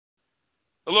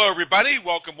Hello, everybody.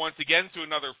 Welcome once again to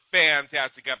another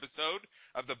fantastic episode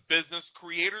of the Business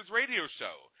Creators Radio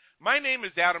Show. My name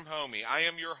is Adam Homey. I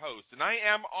am your host, and I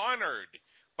am honored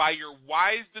by your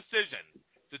wise decision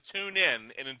to tune in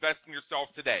and invest in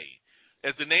yourself today.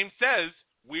 As the name says,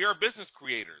 we are business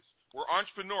creators. We're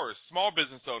entrepreneurs, small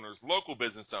business owners, local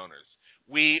business owners.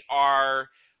 We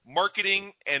are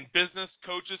marketing and business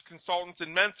coaches, consultants,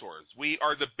 and mentors. We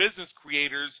are the business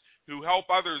creators who help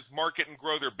others market and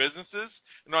grow their businesses.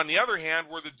 And on the other hand,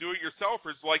 we're the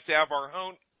do-it-yourselfers who like to have our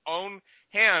own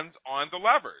hands on the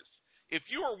levers. If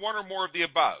you are one or more of the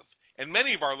above, and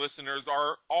many of our listeners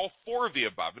are all four of the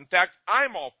above, in fact,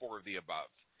 I'm all four of the above,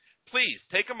 please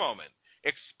take a moment,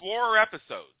 explore our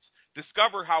episodes,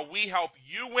 discover how we help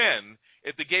you win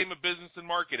at the game of business and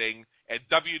marketing at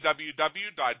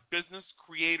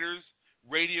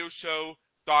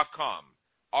www.businesscreatorsradioshow.com.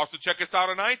 Also check us out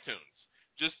on iTunes.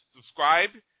 Just subscribe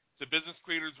to Business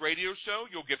Creators Radio Show.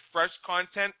 You'll get fresh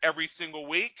content every single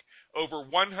week. Over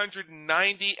 190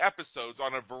 episodes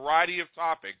on a variety of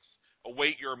topics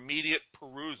await your immediate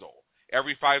perusal.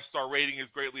 Every 5-star rating is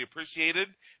greatly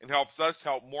appreciated and helps us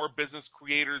help more business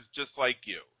creators just like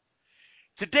you.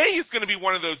 Today is going to be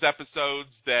one of those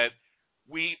episodes that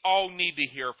we all need to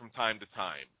hear from time to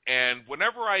time. And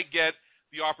whenever I get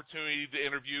the opportunity to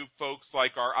interview folks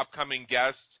like our upcoming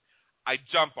guests, I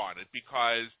jump on it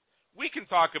because we can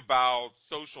talk about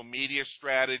social media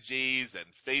strategies and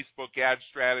Facebook ad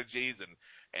strategies and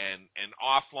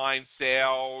offline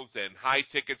sales and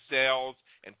high-ticket sales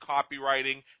and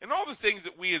copywriting and all the things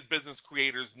that we as business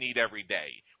creators need every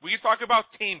day. We can talk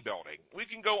about team building. We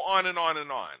can go on and on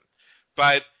and on.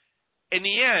 But in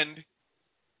the end,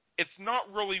 it's not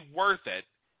really worth it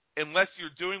unless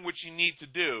you're doing what you need to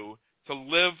do to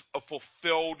live a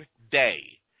fulfilled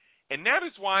day. And that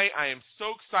is why I am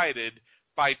so excited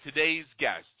by today's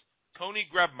guest, Tony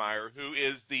Grebmeier, who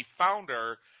is the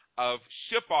founder of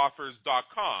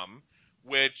ShipOffers.com,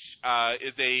 which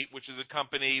is a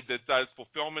company that does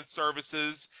fulfillment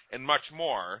services and much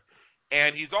more.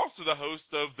 And he's also the host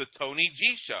of the Tony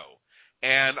G Show.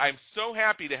 And I'm so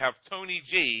happy to have Tony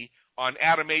G on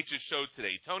Adam H's show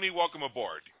today. Tony, welcome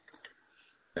aboard.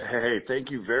 Hey,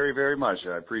 thank you very, very much.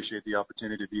 I appreciate the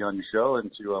opportunity to be on your show and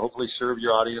to hopefully serve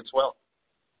your audience well.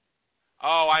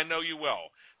 Oh, I know you will.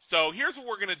 So here's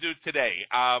what we're going to do today.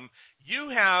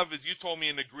 You have, as you told me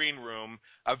in the green room,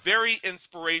 a very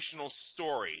inspirational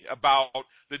story about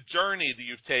the journey that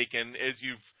you've taken as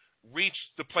you've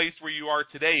reached the place where you are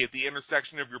today at the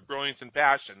intersection of your brilliance and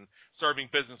passion,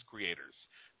 serving business creators.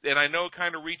 And I know it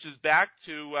kind of reaches back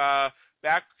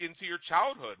into your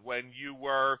childhood when you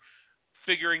were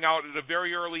figuring out at a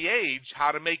very early age how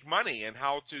to make money and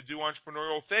how to do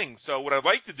entrepreneurial things. So what I'd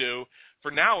like to do for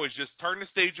now is just turn the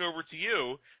stage over to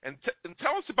you and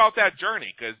tell us about that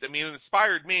journey, because, I mean, it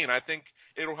inspired me, and I think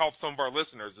it'll help some of our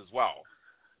listeners as well.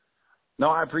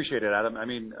 No, I appreciate it, Adam. I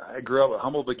mean, I grew up with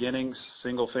humble beginnings,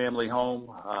 single-family home.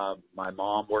 My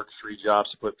mom worked 3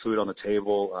 jobs to put food on the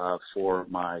table for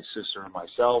my sister and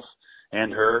myself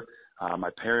and her.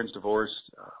 My parents divorced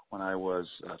when I was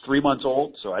 3 months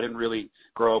old, so I didn't really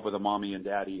grow up with a mommy and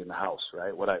daddy in the house,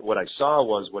 right? What I saw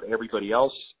was what everybody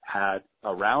else had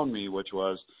around me, which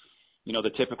was, you know, the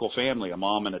typical family, a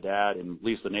mom and a dad, in at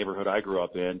least the neighborhood I grew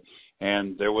up in.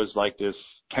 And there was like this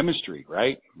chemistry,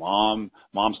 right? Mom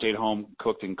stayed home,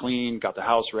 cooked and cleaned, got the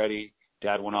house ready.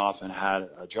 Dad went off and had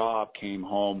a job, came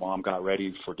home. Mom got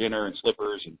ready for dinner and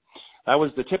slippers, and that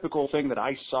was the typical thing that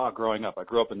I saw growing up. I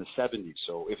grew up in the 70s,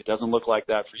 so if it doesn't look like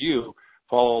that for you,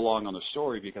 follow along on the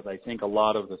story, because I think a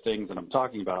lot of the things that I'm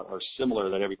talking about are similar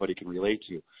that everybody can relate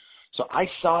to. So I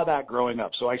saw that growing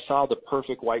up. So I saw the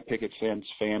perfect white picket fence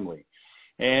family.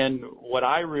 And what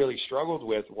I really struggled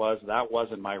with was that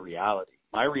wasn't my reality.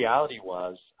 My reality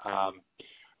was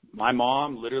my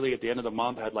mom literally at the end of the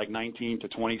month had like 19 to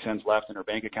 20 cents left in her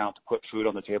bank account to put food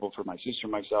on the table for my sister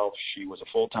and myself. She was a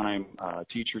full-time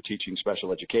teacher teaching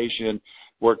special education,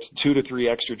 worked 2 to 3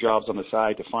 extra jobs on the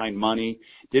side to find money,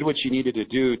 did what she needed to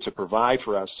do to provide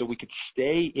for us so we could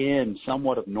stay in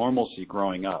somewhat of normalcy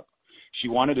growing up. She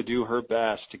wanted to do her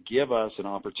best to give us an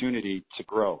opportunity to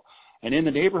grow. And in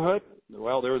the neighborhood,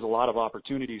 well, there was a lot of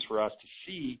opportunities for us to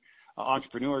see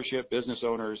entrepreneurship, business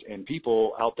owners, and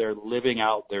people out there living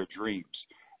out their dreams.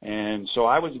 And so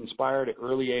I was inspired at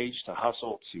early age to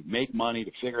hustle, to make money,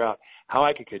 to figure out how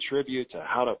I could contribute, to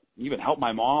how to even help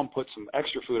my mom put some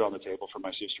extra food on the table for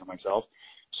my sister and myself.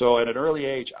 So at an early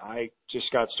age, I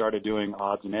just got started doing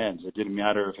odds and ends. It didn't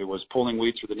matter if it was pulling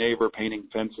weeds for the neighbor, painting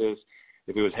fences,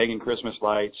 if it was hanging Christmas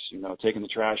lights, taking the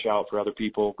trash out for other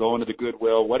people, going to the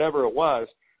Goodwill, whatever it was,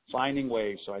 finding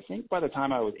ways. So I think by the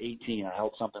time I was 18, I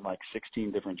held something like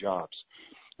 16 different jobs.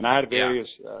 And I had various,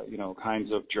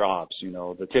 kinds of jobs,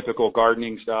 the typical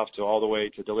gardening stuff to all the way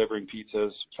to delivering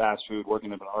pizzas, fast food,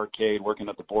 working at an arcade, working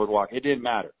at the boardwalk. It didn't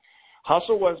matter.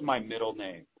 Hustle was my middle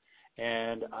name.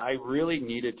 And I really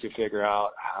needed to figure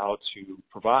out how to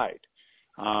provide.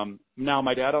 Now,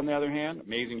 my dad, on the other hand,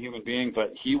 amazing human being,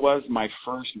 but he was my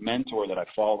first mentor that I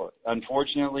followed.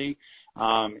 Unfortunately,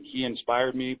 he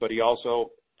inspired me, but he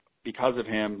also, because of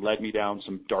him, led me down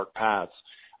some dark paths.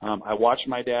 I watched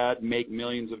my dad make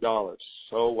millions of dollars.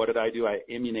 So what did I do? I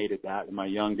emulated that in my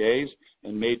young days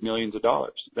and made millions of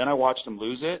dollars. Then I watched him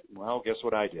lose it. Well, guess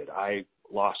what I did? I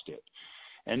lost it.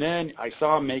 And then I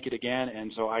saw him make it again,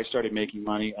 and so I started making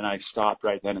money, and I stopped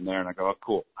right then and there, and I go, oh,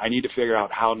 cool. I need to figure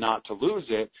out how not to lose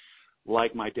it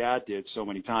like my dad did so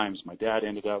many times. My dad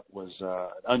was an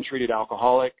untreated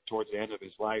alcoholic towards the end of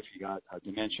his life. He got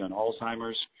dementia and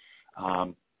Alzheimer's.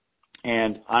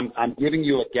 And I'm giving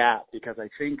you a gap because I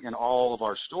think in all of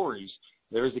our stories,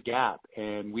 there is a gap,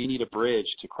 and we need a bridge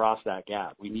to cross that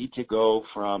gap. We need to go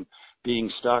from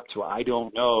being stuck to I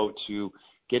don't know to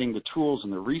getting the tools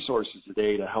and the resources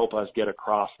today to help us get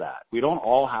across that. We don't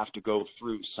all have to go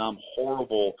through some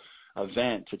horrible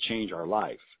event to change our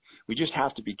life. We just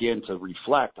have to begin to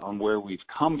reflect on where we've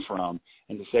come from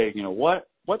and to say,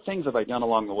 what things have I done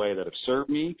along the way that have served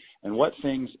me, and what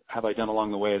things have I done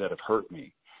along the way that have hurt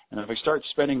me? And if I start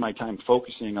spending my time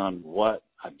focusing on what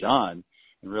I've done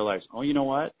and realize, oh, you know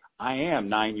what? I am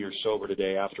 9 years sober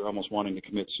today after almost wanting to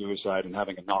commit suicide and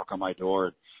having a knock on my door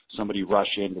and somebody rush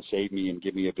in to save me and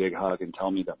give me a big hug and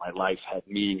tell me that my life had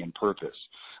meaning and purpose.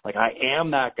 Like, I am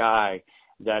that guy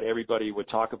that everybody would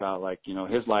talk about, like,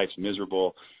 his life's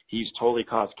miserable. He's totally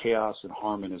caused chaos and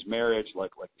harm in his marriage.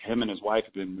 Like him and his wife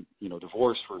have been,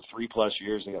 divorced for 3+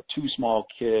 years. They have 2 small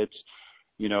kids.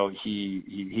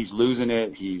 He's losing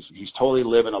it. He's totally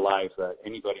living a life that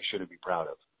anybody shouldn't be proud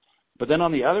of. But then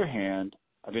on the other hand,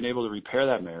 I've been able to repair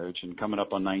that marriage, and coming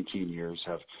up on 19 years,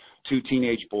 have 2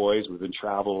 teenage boys. We've been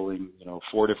traveling,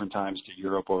 4 different times to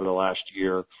Europe over the last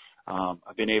year.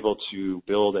 I've been able to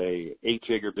build a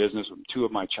 8-figure business with 2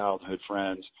 of my childhood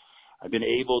friends. I've been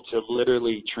able to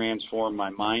literally transform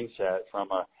my mindset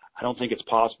from I don't think it's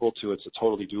possible to it's a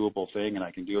totally doable thing, and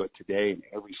I can do it today and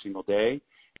every single day.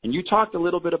 And you talked a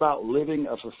little bit about living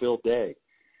a fulfilled day.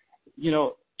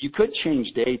 You could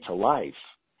change day to life,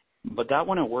 but that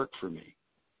wouldn't work for me.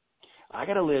 I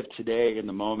got to live today in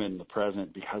the moment, in the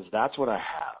present, because that's what I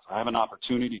have. I have an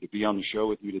opportunity to be on the show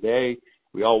with you today.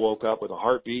 We all woke up with a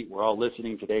heartbeat. We're all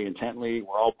listening today intently.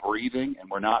 We're all breathing, and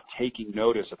we're not taking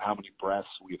notice of how many breaths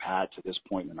we've had to this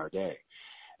point in our day.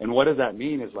 And what does that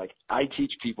mean is, like, I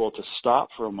teach people to stop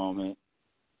for a moment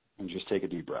and just take a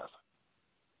deep breath.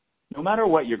 No matter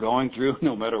what you're going through,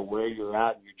 no matter where you're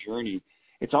at in your journey,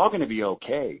 it's all going to be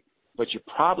okay. But you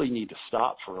probably need to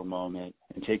stop for a moment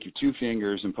and take your 2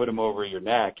 fingers and put them over your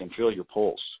neck and feel your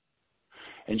pulse.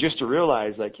 And just to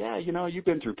realize, like, yeah, you've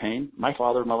been through pain. My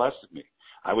father molested me.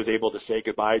 I was able to say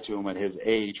goodbye to him at his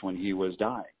age when he was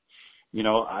dying.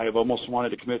 I've almost wanted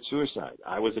to commit suicide.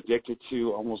 I was addicted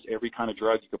to almost every kind of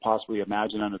drug you could possibly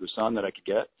imagine under the sun that I could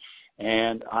get.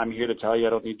 And I'm here to tell you I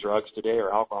don't need drugs today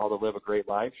or alcohol to live a great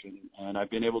life. And I've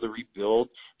been able to rebuild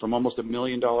from almost $1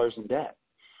 million in debt.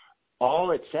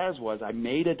 All it says was I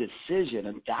made a decision,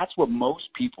 and that's what most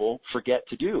people forget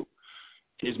to do,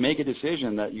 is make a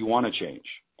decision that you want to change,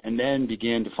 and then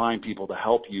begin to find people to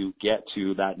help you get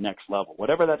to that next level,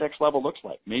 whatever that next level looks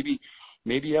like. Maybe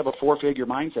you have a 4-figure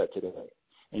mindset today,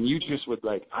 and you just would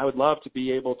I would love to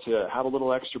be able to have a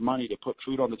little extra money to put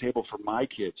food on the table for my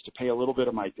kids, to pay a little bit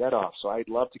of my debt off, so I'd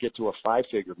love to get to a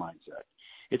 5-figure mindset.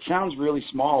 It sounds really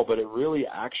small, but it really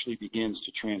actually begins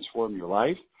to transform your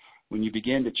life when you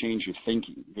begin to change your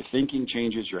thinking. Your thinking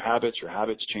changes your habits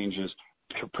changes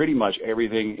pretty much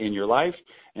everything in your life.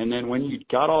 And then when you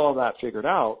got all of that figured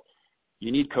out,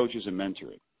 you need coaches and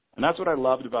mentoring. And that's what I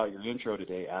loved about your intro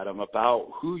today, Adam, about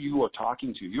who you are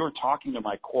talking to. You are talking to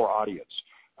my core audience,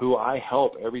 who I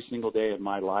help every single day in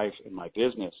my life, in my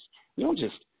business. We don't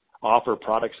just offer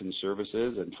products and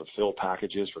services and fulfill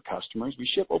packages for customers. We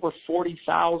ship over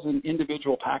 40,000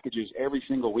 individual packages every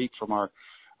single week from our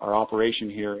operation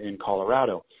here in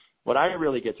Colorado. What I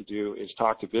really get to do is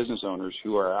talk to business owners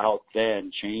who are out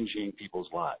then changing people's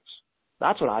lives.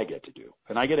 That's what I get to do.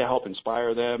 And I get to help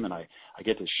inspire them, and I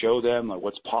get to show them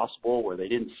what's possible where they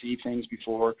didn't see things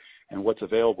before and what's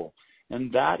available.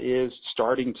 And that is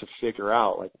starting to figure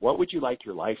out, what would you like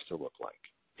your life to look like?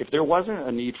 If there wasn't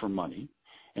a need for money,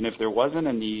 and if there wasn't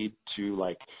a need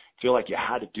to feel like you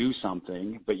had to do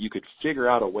something, but you could figure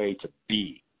out a way to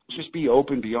be. Just be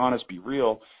open, be honest, be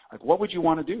real. What would you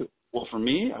want to do? Well, for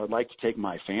me, I would like to take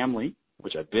my family,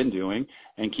 which I've been doing,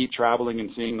 and keep traveling and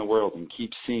seeing the world and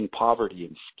keep seeing poverty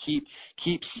and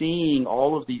keep seeing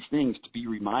all of these things to be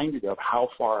reminded of how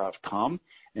far I've come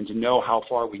and to know how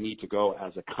far we need to go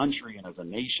as a country and as a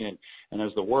nation and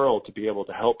as the world to be able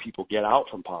to help people get out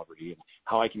from poverty, and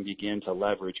how I can begin to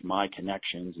leverage my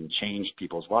connections and change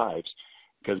people's lives.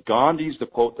 Because Gandhi's the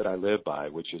quote that I live by,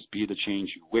 which is, be the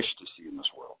change you wish to see in this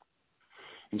world.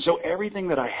 And so everything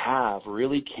that I have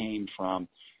really came from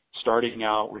starting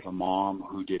out with a mom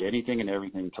who did anything and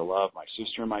everything to love my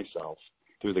sister and myself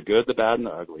through the good, the bad, and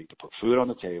the ugly, to put food on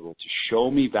the table, to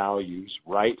show me values,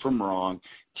 right from wrong,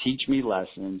 teach me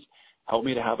lessons, help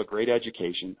me to have a great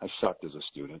education. I sucked as a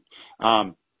student.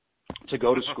 To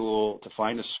go to school, to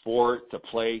find a sport, to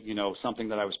play, something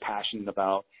that I was passionate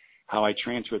about, how I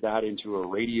transferred that into a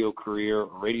radio career.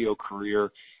 A radio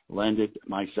career lended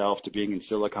myself to being in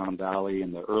Silicon Valley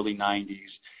in the early 90s,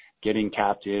 getting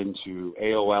tapped into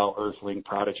AOL, Earthlink,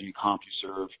 Prodigy,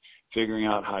 CompuServe, figuring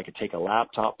out how I could take a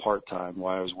laptop part-time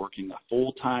while I was working a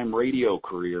full-time radio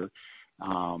career,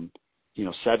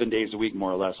 7 days a week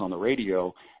more or less on the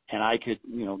radio, and I could,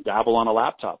 dabble on a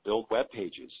laptop, build web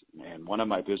pages. And one of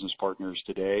my business partners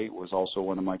today was also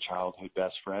one of my childhood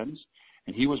best friends,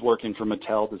 and he was working for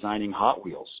Mattel designing Hot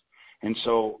Wheels. And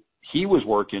so he was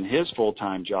working his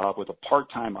full-time job with a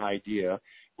part-time idea,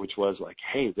 which was like,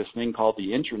 hey, this thing called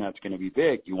the internet's going to be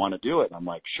big. You want to do it? And I'm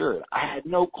like, sure. I had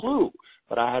no clue,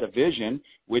 but I had a vision,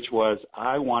 which was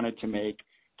I wanted to make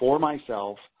for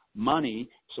myself money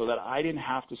so that I didn't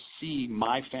have to see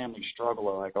my family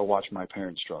struggle like I watched my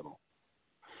parents struggle.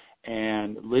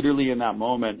 And literally in that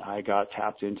moment, I got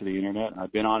tapped into the internet, and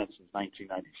I've been on it since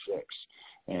 1996.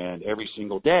 And every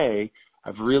single day,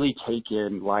 I've really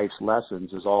taken life's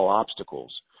lessons as all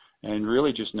obstacles, and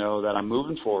really just know that I'm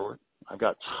moving forward. I've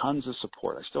got tons of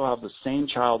support. I still have the same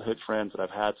childhood friends that I've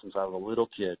had since I was a little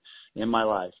kid in my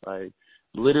life. I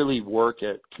literally work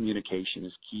at communication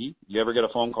is key. You ever get a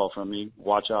phone call from me,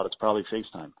 watch out. It's probably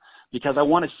FaceTime, because I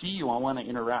want to see you. I want to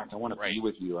interact. I want to be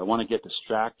with you. I want to get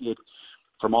distracted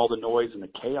from all the noise and the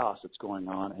chaos that's going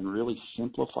on and really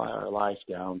simplify our life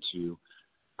down to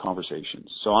conversations.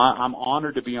 So I'm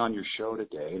honored to be on your show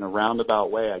today. In a roundabout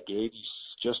way, I gave you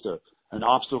just an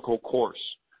obstacle course.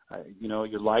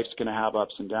 Your life's going to have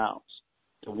ups and downs.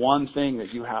 The one thing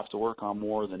that you have to work on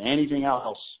more than anything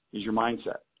else is your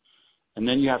mindset. And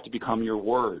then you have to become your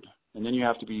word. And then you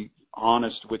have to be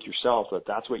honest with yourself that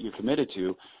that's what you're committed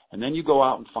to. And then you go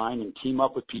out and find and team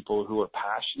up with people who are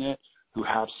passionate, who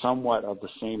have somewhat of the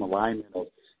same alignment of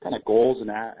kind of goals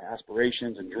and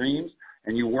aspirations and dreams.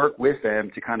 And you work with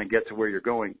them to kind of get to where you're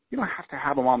going. You don't have to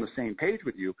have them on the same page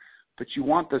with you, but you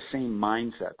want the same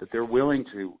mindset, that they're willing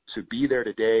to be there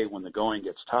today when the going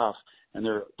gets tough, and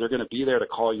they're going to be there to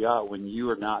call you out when you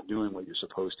are not doing what you're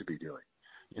supposed to be doing.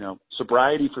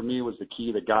 Sobriety for me was the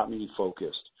key that got me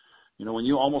focused. When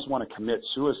you almost want to commit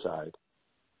suicide,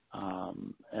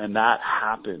 and that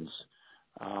happens,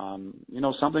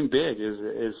 something big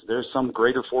is there's some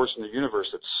greater force in the universe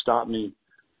that stopped me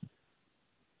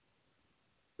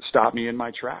in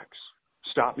my tracks,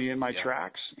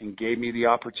 and gave me the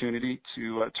opportunity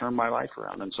to turn my life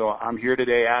around. And so I'm here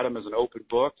today, Adam, as an open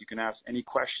book. You can ask any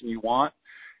question you want,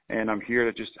 and I'm here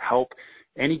to just help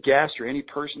any guest or any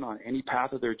person on any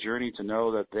path of their journey to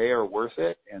know that they are worth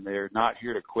it, and they're not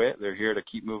here to quit. They're here to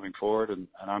keep moving forward, and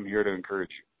I'm here to encourage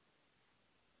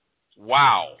you.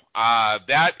 Wow.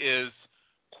 That is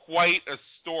quite a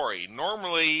story.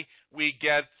 Normally we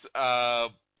get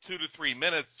 2 to 3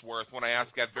 minutes worth when I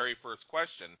ask that very first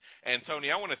question. And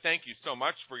Tony, I want to thank you so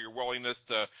much for your willingness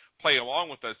to play along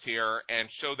with us here and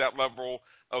show that level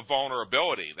of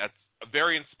vulnerability. That's a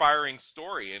very inspiring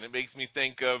story, and it makes me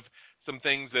think of some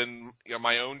things in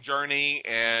my own journey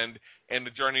and the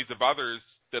journeys of others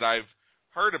that I've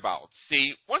heard about.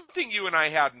 See, one thing you and I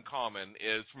had in common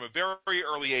is from a very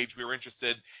early age we were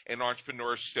interested in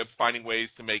entrepreneurship, finding ways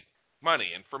to make money.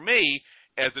 And for me,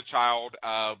 as a child,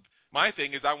 my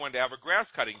thing is I wanted to have a grass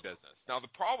cutting business. Now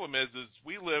the problem is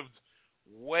we lived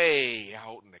way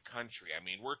out in the country. I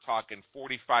mean, we're talking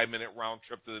 45-minute round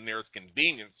trip to the nearest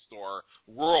convenience store,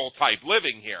 rural type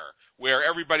living here, where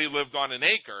everybody lived on an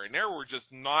acre, and there were just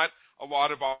not a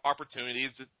lot of opportunities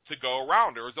to go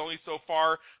around. There was only so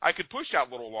far I could push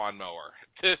that little lawnmower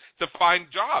to find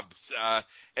jobs,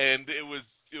 and it was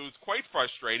quite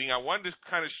frustrating. I wanted to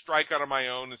kind of strike out on my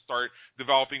own and start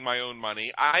developing my own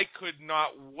money. I could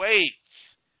not wait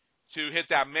to hit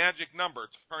that magic number,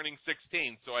 turning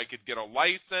 16, so I could get a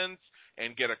license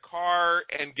and get a car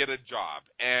and get a job.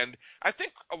 And I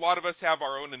think a lot of us have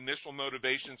our own initial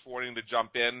motivations for wanting to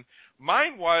jump in.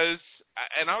 Mine was,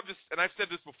 and I've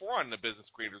said this before on the Business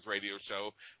Creators Radio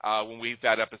Show when we've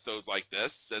had episodes like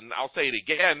this, and I'll say it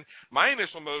again. My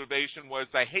initial motivation was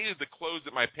I hated the clothes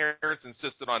that my parents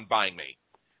insisted on buying me,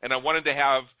 and I wanted to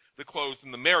have the clothes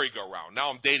in the merry-go-round. Now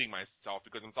I'm dating myself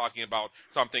because I'm talking about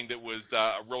something that was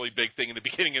a really big thing in the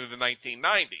beginning of the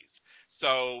 1990s.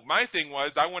 So my thing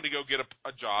was I wanted to go get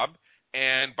a job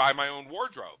and buy my own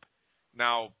wardrobe.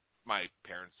 Now, my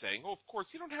parents saying, oh, of course,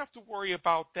 you don't have to worry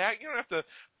about that. You don't have to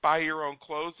buy your own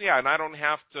clothes. Yeah, and I don't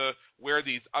have to wear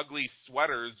these ugly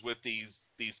sweaters with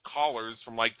these collars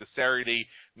from like the Saturday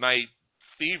Night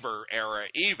Fever era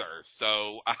either.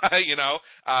 So,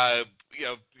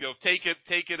 take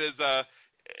it as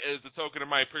a token of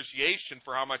my appreciation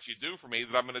for how much you do for me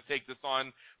that I'm going to take this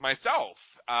on myself.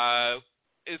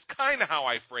 Is kind of how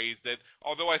I phrased it,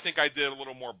 although I think I did a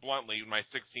little more bluntly in my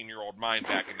 16-year-old mind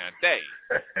back in that day.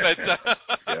 But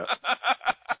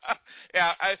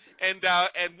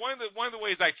and one of the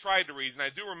ways I tried to reason,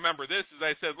 I do remember this, is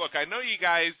I said, look, I know you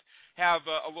guys have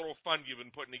a little fund you've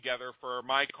been putting together for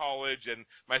my college and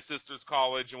my sister's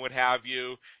college and what have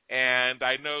you, and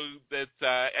I know that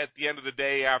at the end of the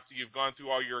day, after you've gone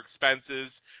through all your expenses,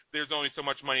 there's only so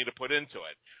much money to put into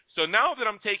it. So now that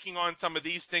I'm taking on some of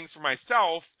these things for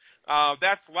myself,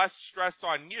 that's less stress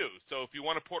on you. So if you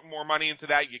want to put more money into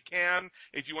that, you can.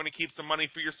 If you want to keep some money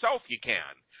for yourself, you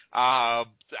can.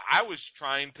 I was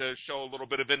trying to show a little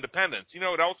bit of independence. You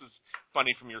know what else is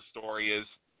funny from your story is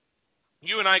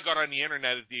you and I got on the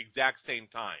internet at the exact same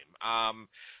time.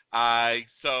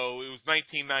 So it was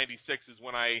 1996 is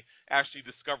when I actually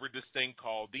discovered this thing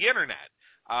called the internet.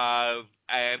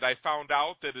 And I found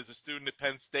out that as a student at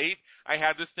Penn State, I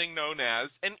had this thing known as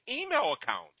an email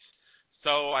account.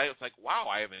 So I was like, wow,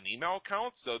 I have an email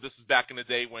account? So this is back in the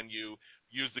day when you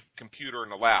use the computer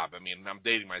in the lab. I mean, I'm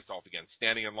dating myself again,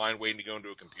 standing in line waiting to go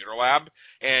into a computer lab,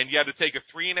 and you had to take a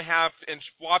 3.5-inch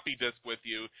floppy disk with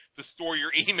you to store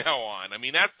your email on. I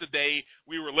mean, that's the day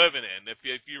we were living in, if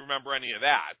you remember any of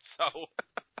that. So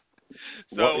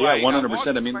yeah,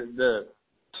 100%. I mean,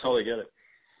 totally get it.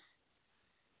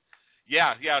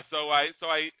 Yeah. So I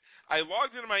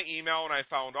logged into my email and I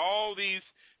found all these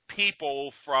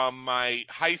people from my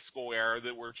high school era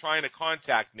that were trying to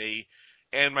contact me,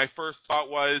 and my first thought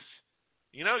was,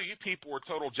 you people were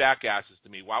total jackasses to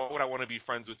me. Why would I want to be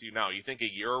friends with you now? You think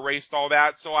a year erased all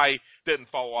that? So I didn't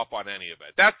follow up on any of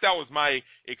it. That was my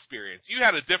experience. You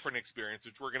had a different experience,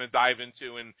 which we're going to dive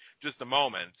into in just a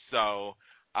moment. So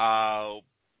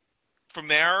from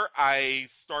there, I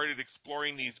started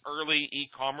exploring these early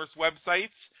e-commerce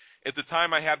websites. At the time,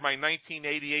 I had my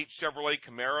 1988 Chevrolet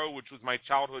Camaro, which was my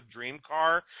childhood dream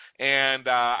car, and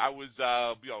I was,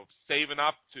 saving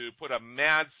up to put a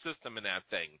mad system in that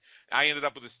thing. I ended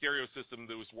up with a stereo system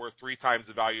that was worth 3 times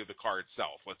the value of the car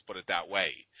itself. Let's put it that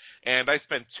way. And I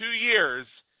spent 2 years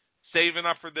saving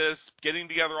up for this, getting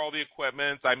together all the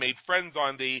equipment. I made friends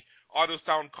on the auto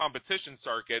sound competition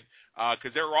circuit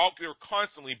because they were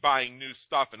constantly buying new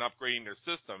stuff and upgrading their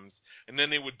systems, and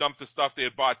then they would dump the stuff they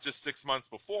had bought just 6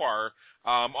 months before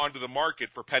onto the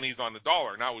market for pennies on the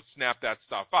dollar, and I would snap that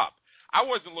stuff up. I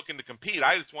wasn't looking to compete.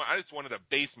 I just wanted a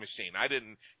base machine. I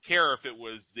didn't care if it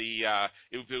was the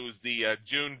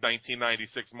June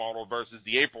 1996 model versus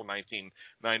the April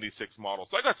 1996 model.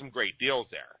 So I got some great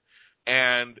deals there.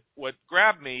 And what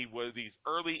grabbed me was these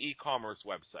early e-commerce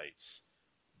websites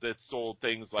that sold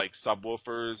things like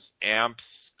subwoofers, amps,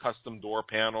 custom door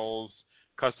panels,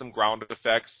 custom ground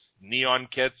effects, neon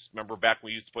kits. Remember back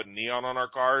when we used to put neon on our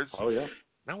cars? Oh yeah.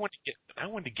 And I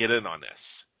wanted to get in on this,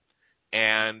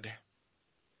 and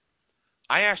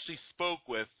I actually spoke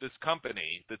with this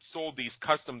company that sold these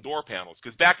custom door panels,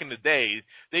 because back in the day,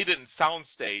 they didn't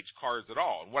soundstage cars at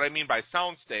all. And what I mean by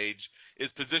soundstage is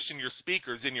position your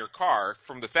speakers in your car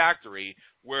from the factory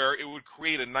where it would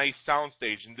create a nice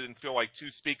soundstage and didn't feel like 2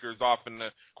 speakers off in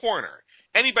the corner.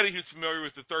 Anybody who's familiar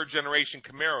with the 3rd generation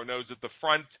Camaro knows that the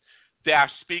front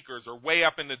dash speakers are way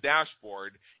up in the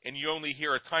dashboard, and you only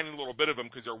hear a tiny little bit of them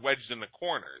because they're wedged in the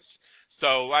corners.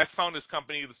 So I found this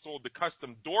company that sold the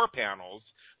custom door panels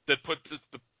that put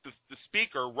the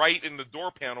speaker right in the door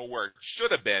panel where it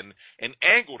should have been and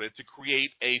angled it to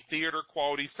create a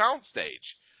theater-quality soundstage.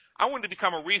 I wanted to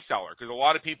become a reseller because a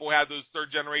lot of people had those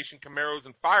 3rd-generation Camaros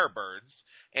and Firebirds,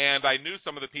 and I knew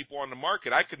some of the people on the market.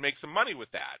 I could make some money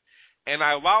with that. And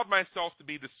I allowed myself to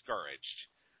be discouraged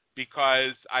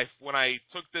because when I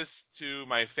took this to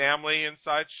my family and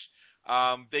such,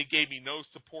 they gave me no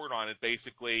support on it,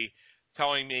 basically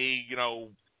telling me,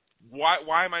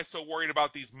 Why am I so worried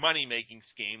about these money-making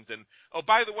schemes? And, oh,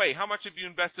 by the way, how much have you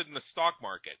invested in the stock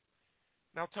market?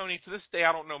 Now, Tony, to this day,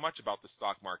 I don't know much about the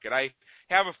stock market. I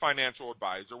have a financial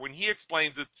advisor. When he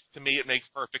explains it to me, it makes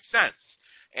perfect sense.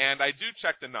 And I do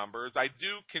check the numbers. I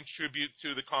do contribute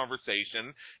to the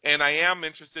conversation. And I am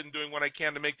interested in doing what I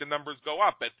can to make the numbers go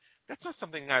up. But that's not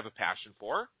something I have a passion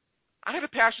for. I had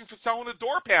a passion for selling the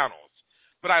door panels.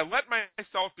 But I let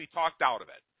myself be talked out of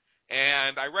it.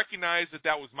 And I recognize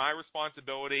that was my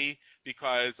responsibility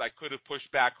because I could have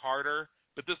pushed back harder.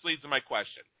 But this leads to my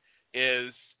question,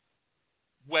 and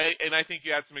I think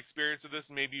you had some experience with this,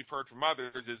 and maybe you've heard from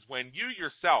others, is when you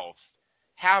yourself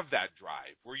have that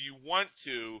drive, where you want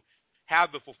to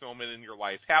have the fulfillment in your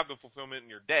life, have the fulfillment in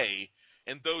your day,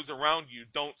 and those around you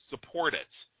don't support it.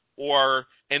 Or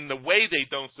in the way they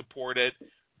don't support it,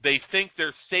 they think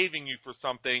they're saving you for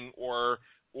something or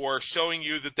showing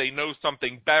you that they know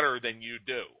something better than you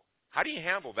do. How do you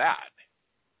handle that?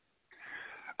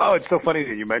 Oh, it's so funny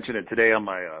that you mentioned it. Today on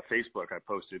my Facebook, I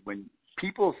posted, when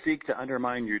people seek to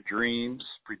undermine your dreams,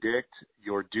 predict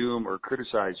your doom, or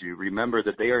criticize you, remember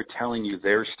that they are telling you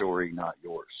their story, not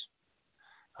yours.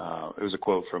 It was a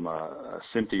quote from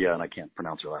Cynthia, and I can't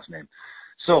pronounce her last name.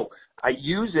 So I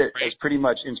use it as pretty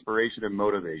much inspiration and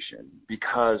motivation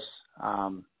because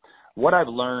what I've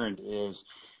learned is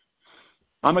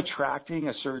I'm attracting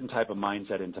a certain type of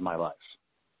mindset into my life.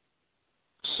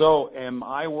 So am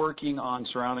I working on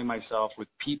surrounding myself with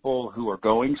people who are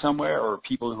going somewhere or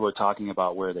people who are talking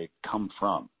about where they come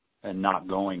from and not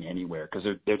going anywhere because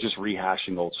they're just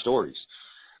rehashing old stories?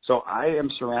 So I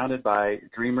am surrounded by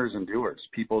dreamers and doers,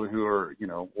 people who are,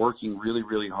 working really,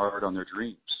 really hard on their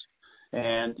dreams.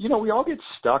 And, we all get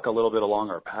stuck a little bit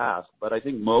along our path, but I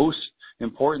think most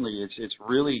importantly, it's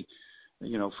really,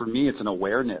 for me, it's an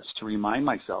awareness to remind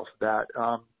myself that,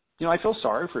 I feel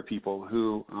sorry for people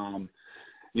who,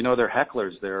 they're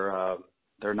hecklers.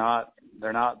 They're not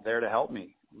there to help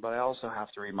me. But I also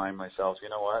have to remind myself, you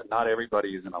know what? Not everybody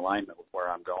is in alignment with where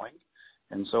I'm going.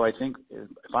 And so I think if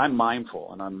I'm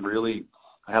mindful and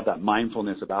I have that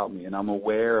mindfulness about me and I'm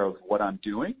aware of what I'm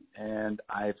doing and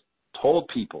I've told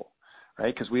people,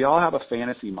 right? Because we all have a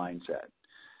fantasy mindset,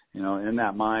 and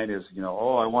that mind is, I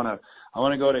want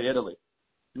to go to Italy.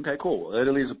 Okay, cool. Well,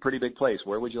 Italy is a pretty big place.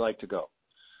 Where would you like to go?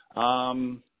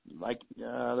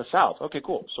 The South. Okay,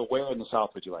 cool. So where in the South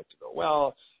would you like to go?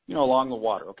 Well, along the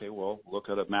water. Okay, well, look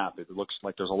at a map. It looks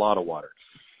like there's a lot of water.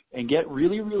 And get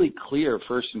really, really clear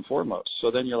first and foremost. So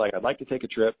then you're like, I'd like to take a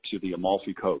trip to the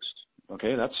Amalfi Coast.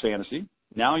 Okay, that's fantasy.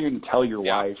 Now you're going to tell your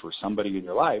wife or somebody in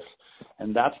your life,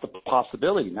 and that's the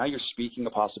possibility. Now you're speaking a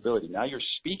possibility. Now you're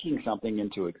speaking something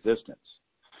into existence.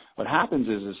 What happens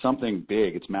is something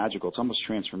big. It's magical. It's almost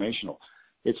transformational.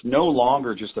 It's no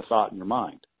longer just a thought in your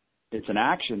mind. It's an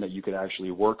action that you could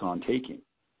actually work on taking.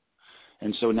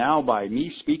 And so now by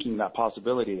me speaking that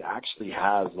possibility, it actually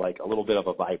has like a little bit of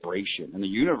a vibration. And the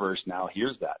universe now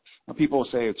hears that. Now people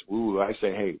say it's woo. I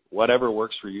say, hey, whatever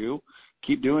works for you,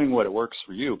 keep doing what works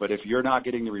for you. But if you're not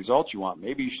getting the results you want,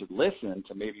 maybe you should listen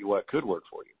to maybe what could work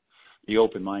for you. Be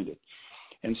open-minded.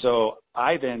 And so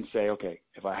I then say, okay,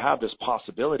 if I have this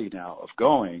possibility now of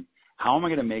going, how am I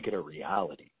going to make it a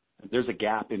reality? There's a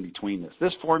gap in between this.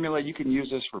 This formula, you can use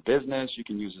this for business. You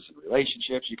can use this in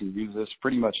relationships. You can use this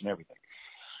pretty much in everything.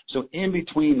 So in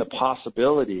between the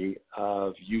possibility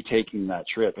of you taking that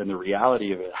trip and the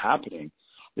reality of it happening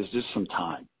is just some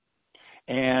time.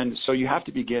 And so you have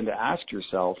to begin to ask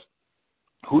yourself,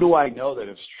 who do I know that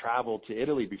has traveled to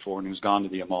Italy before and who's gone to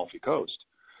the Amalfi Coast?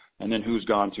 And then who's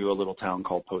gone to a little town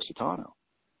called Positano?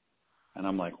 And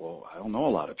I'm like, well, I don't know a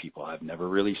lot of people. I've never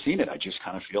really seen it. I just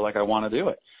kind of feel like I want to do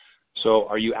it. So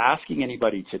are you asking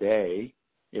anybody today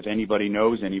if anybody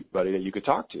knows anybody that you could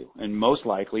talk to? And most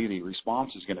likely the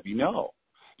response is going to be no,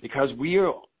 because we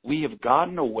have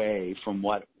gotten away from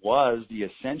what was the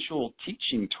essential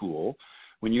teaching tool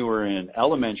when you were in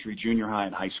elementary, junior high,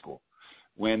 and high school.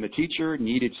 When the teacher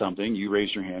needed something, you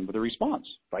raised your hand with a response,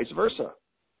 vice versa.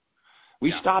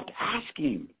 We stopped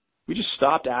asking. We just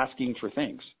stopped asking for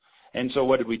things. And so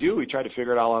what did we do? We tried to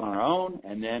figure it all out on our own.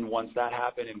 And then once that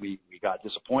happened and we got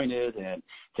disappointed and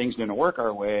things didn't work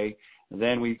our way,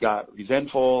 then we got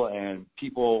resentful and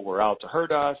people were out to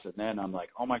hurt us. And then I'm like,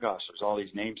 oh my gosh, there's all these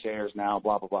namesayers now,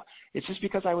 blah, blah, blah. It's just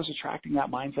because I was attracting that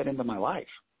mindset into my life.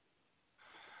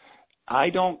 I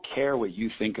don't care what you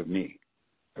think of me.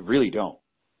 I really don't.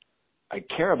 I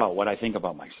care about what I think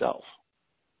about myself.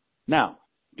 Now,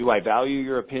 do I value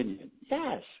your opinion?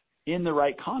 Yes, in the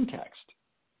right context.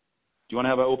 Do you want to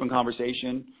have an open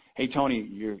conversation? Hey, Tony,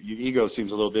 your ego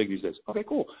seems a little big these days. Okay,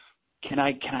 cool. Can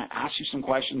I ask you some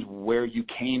questions where you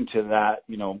came to that,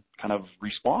 kind of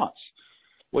response?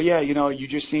 well, yeah, you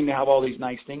just seem to have all these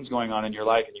nice things going on in your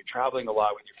life, and you're traveling a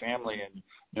lot with your family, and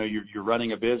you're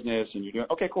running a business, and you're doing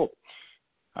okay, cool.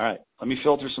 All right, let me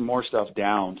filter some more stuff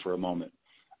down for a moment.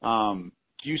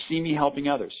 Do you see me helping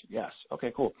others? Yes.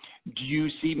 Okay, cool. Do you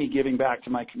see me giving back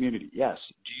to my community? Yes.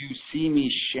 Do you see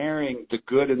me sharing the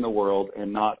good in the world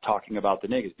and not talking about the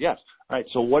negative? Yes. All right,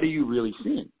 so what are you really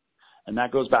seeing? And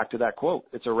that goes back to that quote.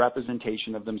 It's a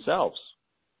representation of themselves.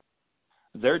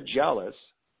 They're jealous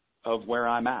of where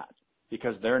I'm at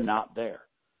because they're not there.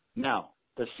 Now,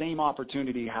 the same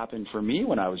opportunity happened for me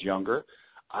when I was younger.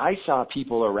 I saw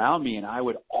people around me and I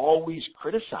would always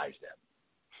criticize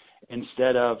them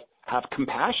instead of have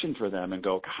compassion for them and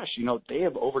go, gosh, they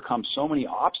have overcome so many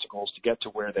obstacles to get to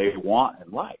where they want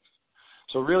in life.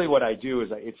 So really what I do is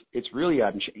it's really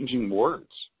I'm changing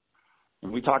words.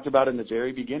 And we talked about in the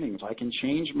very beginning, if I can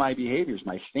change my behaviors,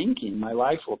 my thinking, my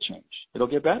life will change. It'll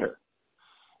get better.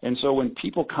 And so when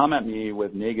people come at me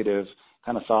with negative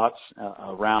kind of thoughts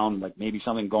around like maybe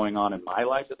something going on in my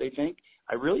life that they think,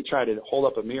 I really try to hold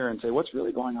up a mirror and say, what's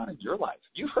really going on in your life?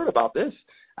 You've heard about this,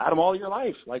 Adam, all your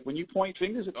life. Like when you point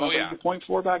fingers at somebody, you point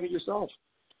four back at yourself.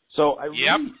 So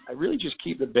I really just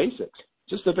keep the basics,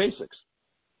 just the basics.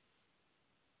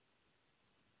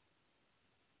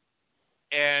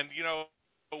 And,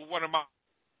 one of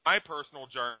my personal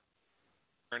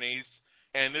journeys,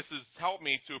 and this has helped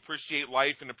me to appreciate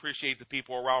life and appreciate the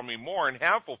people around me more and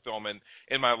have fulfillment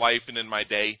in my life and in my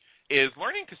day, is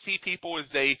learning to see people as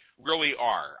they really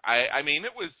are. I mean,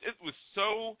 it was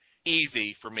so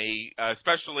easy for me,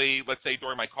 especially let's say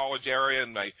during my college era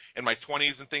and my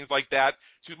 20s and things like that,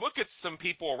 to look at some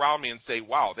people around me and say,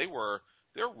 wow,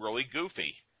 they're really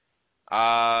goofy.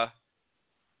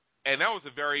 And that was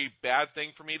a very bad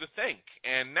thing for me to think.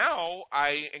 And now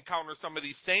I encounter some of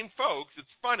these same folks.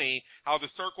 It's funny how the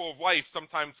circle of life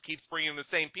sometimes keeps bringing the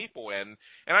same people in,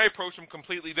 and I approach them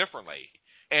completely differently.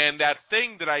 And that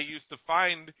thing that I used to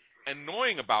find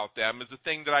annoying about them is the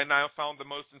thing that I now found the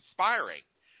most inspiring.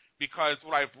 Because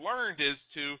what I've learned is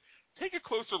to take a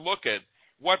closer look at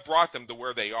what brought them to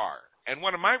where they are. And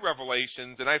one of my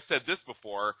revelations, and I've said this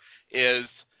before, is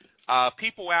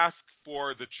people ask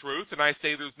for the truth, and I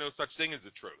say there's no such thing as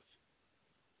the truth.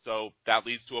 So that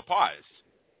leads to a pause.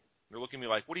 They're looking at me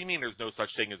like, what do you mean there's no such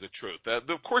thing as a truth?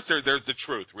 Of course there's the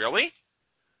truth. Really?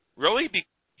 Really?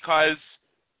 Because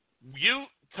you,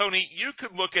 Tony, you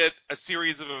could look at a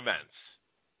series of events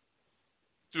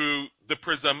through the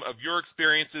prism of your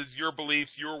experiences, your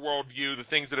beliefs, your worldview, the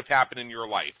things that have happened in your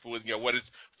life, with what has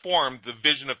formed the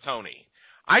vision of Tony.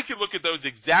 I could look at those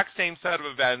exact same set of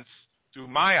events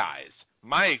through my eyes,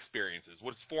 my experiences,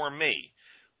 what's formed me.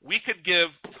 We could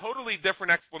give totally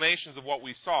different explanations of what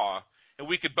we saw, and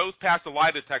we could both pass a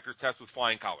lie detector test with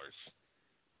flying colors.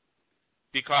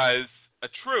 Because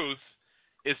a truth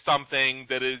is something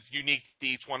that is unique to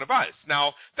each one of us.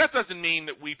 Now, that doesn't mean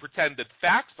that we pretend that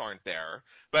facts aren't there,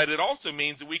 but it also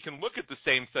means that we can look at the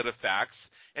same set of facts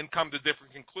and come to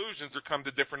different conclusions or come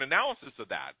to different analysis of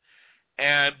that.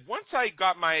 And once I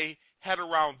got my head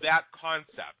around that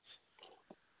concept,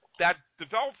 that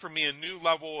developed for me a new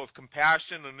level of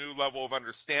compassion, a new level of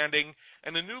understanding,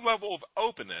 and a new level of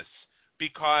openness,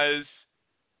 because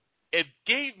it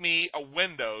gave me a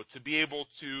window to be able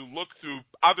to look through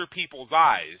other people's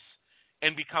eyes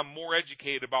and become more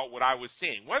educated about what I was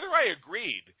seeing. Whether I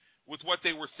agreed with what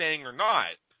they were saying or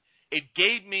not, it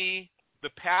gave me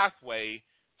the pathway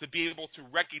to be able to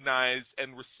recognize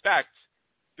and respect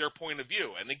their point of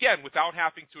view. And again, without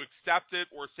having to accept it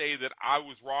or say that I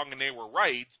was wrong and they were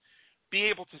right, be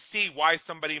able to see why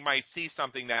somebody might see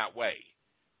something that way.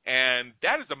 And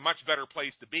that is a much better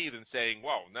place to be than saying,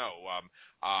 well, no,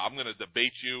 I'm going to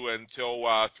debate you until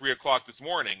 3 o'clock this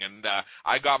morning, and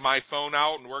I got my phone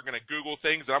out, and we're going to Google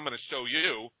things, and I'm going to show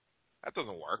you. That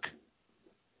doesn't work.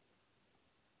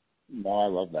 No, I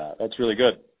love that. That's really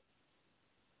good.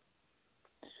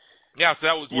 Yeah, so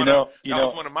that was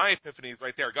one of my epiphanies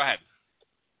right there. Go ahead.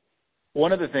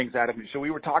 One of the things, Adam, so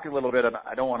we were talking a little bit about,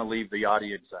 I don't want to leave the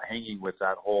audience hanging with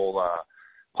that whole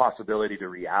possibility to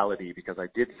reality, because I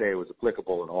did say it was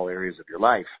applicable in all areas of your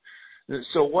life.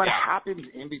 So what happens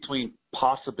in between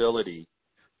possibility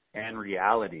and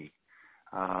reality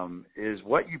is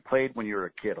what you played when you were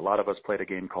a kid. A lot of us played a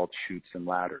game called Chutes and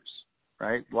Ladders,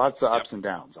 right? Lots of ups and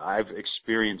downs. I've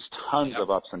experienced tons of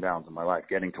ups and downs in my life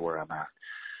getting to where I'm at.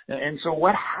 And so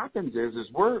what happens is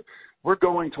we're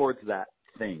going towards that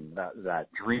thing, that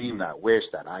dream, that wish,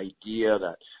 that idea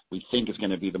that we think is going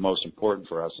to be the most important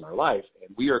for us in our life.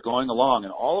 And we are going along,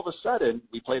 and all of a sudden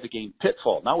we play the game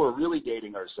Pitfall. Now we're really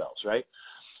dating ourselves, right?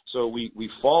 So we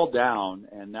fall down,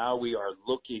 and now we are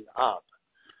looking up,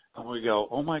 And we go,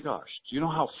 oh my gosh, do you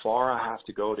know how far I have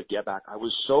to go to get back? I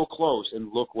was so close,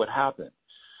 and look what happened.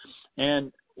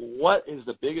 And what is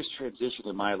the biggest transition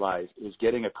in my life is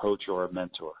getting a coach or a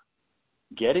mentor.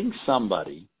 Getting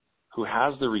somebody who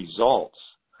has the results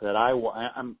that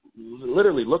I'm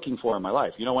literally looking for in my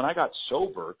life. You know, when I got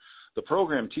sober, the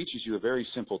program teaches you a very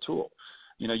simple tool.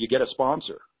 You know, you get a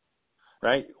sponsor,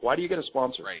 right? Why do you get a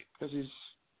sponsor? Right. Because he's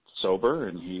sober,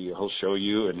 and he'll show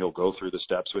you, and he'll go through the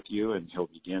steps with you, and he'll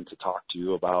begin to talk to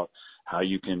you about how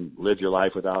you can live your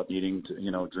life without needing to,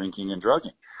 you know, drinking and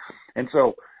drugging. And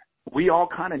so we all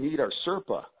kind of need our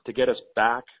Sherpa to get us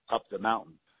back up the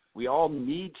mountain. We all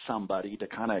need somebody to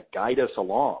kind of guide us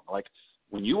along. Like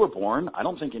when you were born, I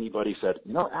don't think anybody said,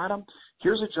 you know, Adam,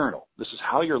 here's a journal. This is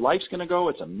how your life's going to go.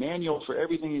 It's a manual for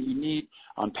everything that you need.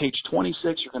 On page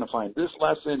 26, you're going to find this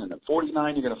lesson, and at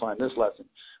 49, you're going to find this lesson.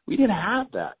 We didn't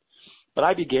have that. But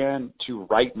I began to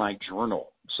write my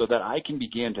journal so that I can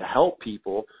begin to help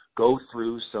people go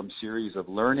through some series of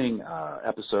learning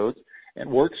episodes and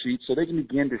worksheets so they can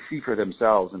begin to see for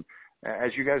themselves. And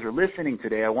as you guys are listening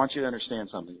today, I want you to understand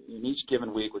something. In each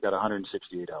given week, we've got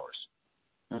 168 hours.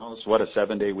 You know, that's what a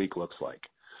 7-day week looks like.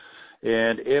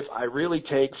 And if I really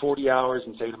take 40 hours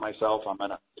and say to myself, I'm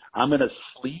gonna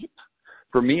sleep.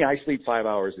 For me, I sleep 5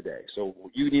 hours a day. So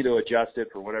you need to adjust it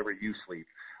for whatever you sleep.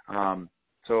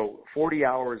 So 40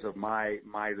 hours of my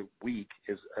week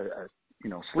is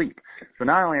sleep. So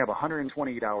now I only have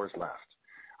 128 hours left.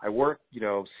 I work,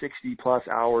 60 plus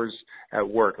hours at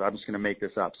work. I'm just going to make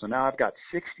this up. So now I've got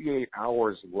 68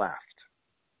 hours left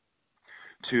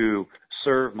to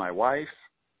serve my wife,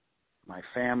 my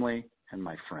family, and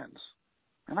my friends.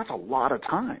 And that's a lot of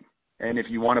time. And if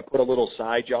you want to put a little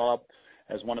side job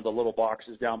as one of the little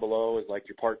boxes down below as like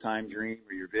your part-time dream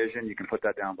or your vision, you can put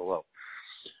that down below.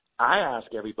 I ask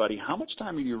everybody, how much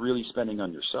time are you really spending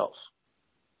on yourself?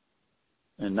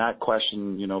 And that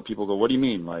question, people go, what do you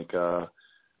mean? Like,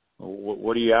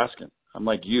 what are you asking? I'm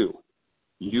like, you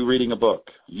reading a book,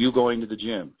 you going to the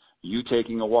gym, you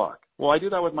taking a walk. Well, I do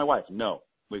that with my wife. No,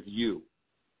 with you.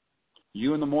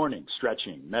 You in the morning,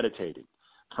 stretching, meditating,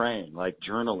 praying, like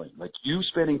journaling, like you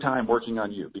spending time working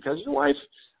on you. Because your wife,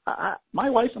 my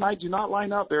wife and I do not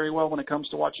line up very well when it comes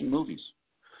to watching movies.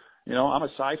 I'm a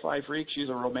sci-fi freak. She's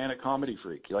a romantic comedy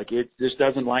freak. Like it just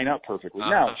doesn't line up perfectly.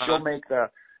 Now, she'll make the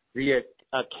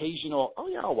occasional, oh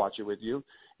yeah, I'll watch it with you.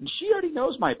 And she already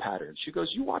knows my pattern. She goes,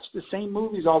 you watch the same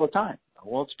movies all the time.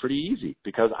 Well, it's pretty easy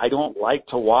because I don't like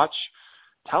to watch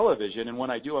television. And when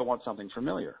I do, I want something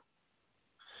familiar.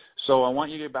 So I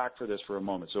want you to get back for this for a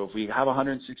moment. So if we have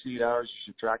 168 hours,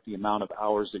 you subtract the amount of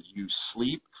hours that you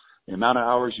sleep, the amount of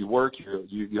hours you work,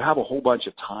 you have a whole bunch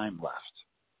of time left.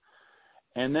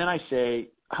 And then I say,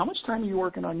 how much time are you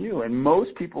working on you? And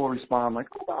most people respond like,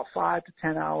 about 5 to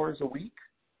 10 hours a week.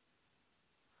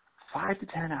 5 to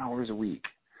 10 hours a week.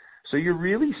 So you're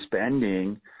really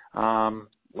spending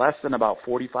less than about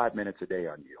 45 minutes a day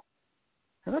on you.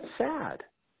 And that's sad.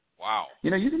 Wow.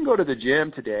 You can go to the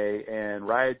gym today and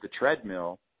ride the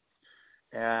treadmill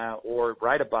or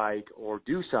ride a bike or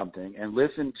do something and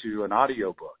listen to an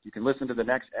audiobook. You can listen to the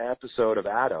next episode of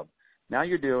Adam. Now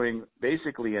you're doing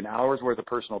basically an hour's worth of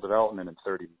personal development in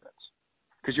 30 minutes.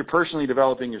 Because you're personally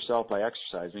developing yourself by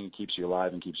exercising. It keeps you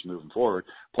alive and keeps you moving forward.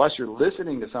 Plus, you're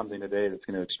listening to something today that's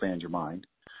going to expand your mind.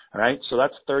 All right? So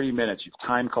that's 30 minutes. You've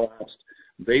time collapsed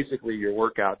basically your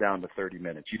workout down to 30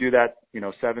 minutes. You do that,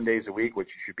 7 days a week, which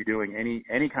you should be doing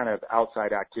any kind of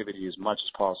outside activity as much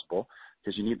as possible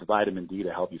because you need the vitamin D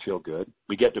to help you feel good.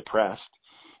 We get depressed,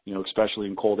 especially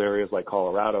in cold areas like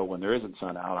Colorado when there isn't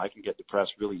sun out. I can get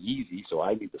depressed really easy, so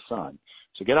I need the sun.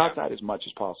 So get outside as much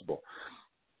as possible.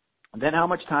 Then how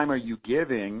much time are you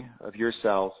giving of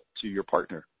yourself to your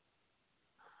partner?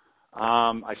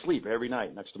 I sleep every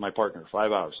night next to my partner,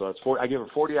 5 hours. So that's I give her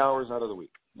 40 hours out of the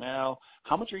week. Well,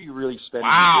 how much are you really spending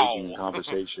engaging in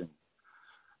conversation,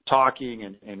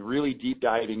 talking and really deep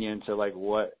diving into like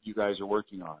what you guys are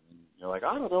working on? And you're like,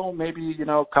 I don't know, maybe,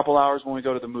 a couple hours when we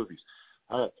go to the movies.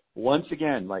 Once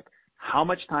again, like how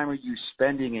much time are you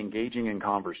spending engaging in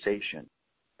conversation?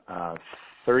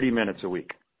 30 minutes a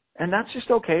week. And that's just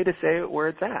okay to say where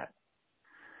it's at.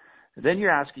 Then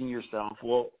you're asking yourself,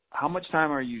 well, how much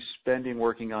time are you spending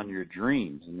working on your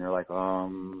dreams? And you're like,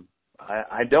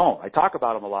 I don't. I talk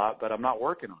about them a lot, but I'm not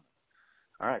working on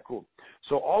it. All right, cool.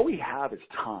 So all we have is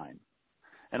time.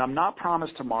 And I'm not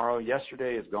promised tomorrow.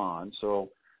 Yesterday is gone. So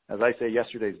as I say,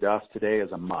 yesterday's dust, today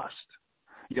is a must.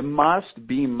 You must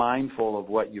be mindful of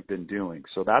what you've been doing.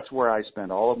 So that's where I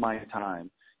spend all of my time.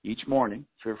 Each morning,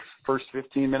 for the first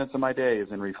 15 minutes of my day is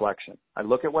in reflection. I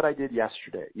look at what I did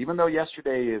yesterday. Even though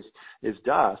yesterday is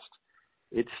dust,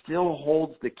 it still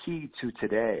holds the key to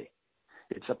today.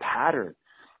 It's a pattern.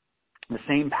 The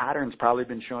same pattern's probably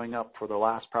been showing up for the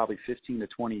last probably 15 to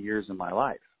 20 years in my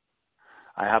life.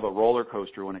 I have a roller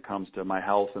coaster when it comes to my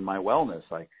health and my wellness.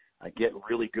 I get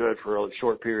really good for a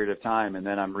short period of time, and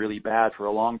then I'm really bad for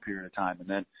a long period of time. And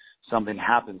then something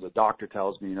happens. A doctor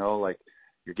tells me, like,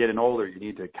 you're getting older. You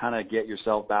need to kind of get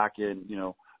yourself back in,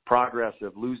 progress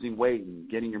of losing weight and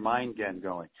getting your mind again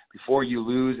going. Before you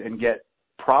lose and get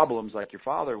problems like your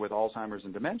father with Alzheimer's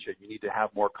and dementia, you need to have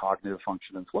more cognitive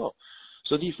function and flow.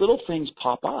 So these little things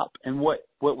pop up. And what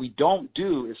we don't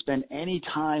do is spend any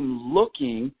time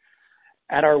looking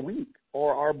at our week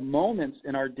or our moments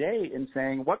in our day and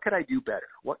saying, what could I do better?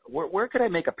 Where could I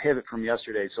make a pivot from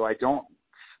yesterday so I don't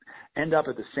end up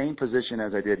at the same position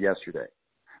as I did yesterday?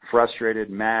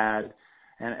 Frustrated, mad.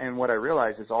 And what I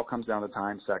realize is all comes down to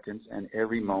time, seconds, and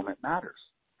every moment matters.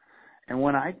 And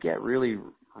when I get really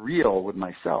real with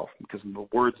myself, because the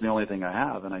word's the only thing I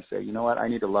have, and I say, you know what, I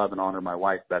need to love and honor my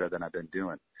wife better than I've been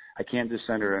doing. I can't just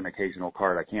send her an occasional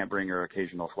card. I can't bring her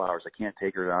occasional flowers. I can't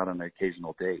take her out on an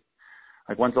occasional date.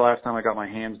 Like, when's the last time I got my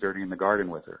hands dirty in the garden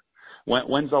with her?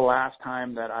 When's the last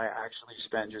time that I actually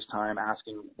spent just time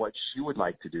asking what she would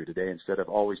like to do today instead of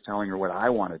always telling her what I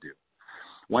want to do?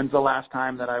 When's the last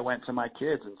time that I went to my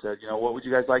kids and said, what would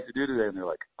you guys like to do today? And they're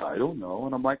like, I don't know.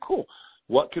 And I'm like, cool.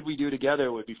 What could we do together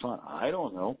that would be fun? I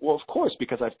don't know. Well, of course,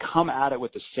 because I've come at it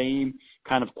with the same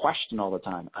kind of question all the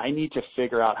time. I need to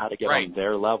figure out how to get on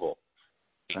their level,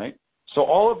 right? So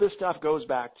all of this stuff goes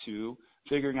back to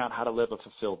figuring out how to live a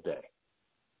fulfilled day.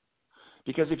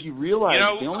 Because if you realize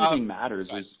the only thing matters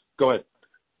is – go ahead.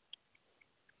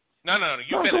 No.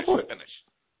 You finish.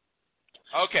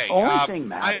 Okay. The only thing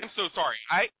matters. I'm so sorry.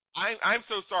 I'm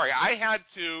so sorry. I had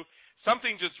to –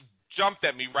 something just jumped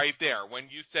at me right there when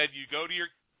you said you go to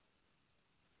your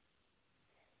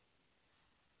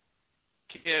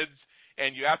kids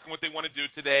and you ask them what they want to do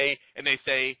today, and they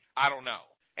say, I don't know.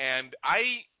 And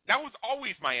that was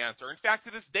always my answer. In fact,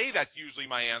 to this day, that's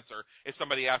usually my answer if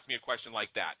somebody asks me a question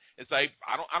like that. It's like,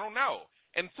 I don't know.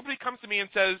 And somebody comes to me and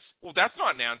says, well, that's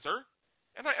not an answer.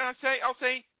 And I'll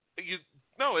say,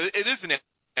 no, it is an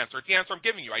answer. It's the answer I'm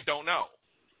giving you. I don't know.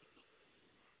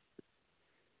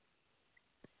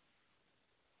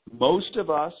 Most of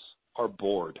us are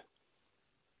bored.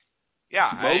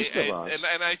 Yeah, most of us.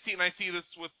 And I see this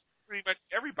with pretty much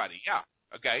everybody. Yeah.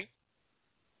 Okay.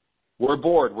 We're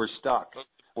bored. We're stuck.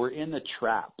 We're in the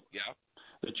trap. Yeah.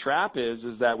 The trap is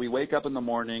that we wake up in the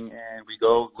morning and we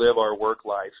go live our work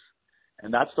life,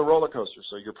 and that's the roller coaster.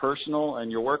 So your personal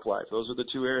and your work life, those are the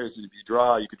two areas. If you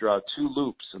could draw two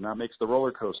loops, and that makes the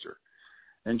roller coaster.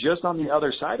 And just on the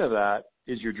other side of that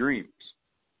is your dreams.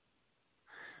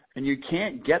 And you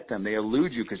can't get them. They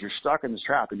elude you because you're stuck in this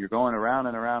trap, and you're going around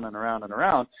and around and around and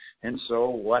around. And so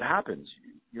what happens?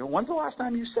 When's the last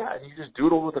time you sat and you just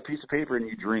doodled with a piece of paper and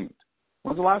you dreamed?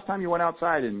 When's the last time you went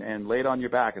outside and laid on your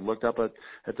back and looked up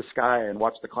at the sky and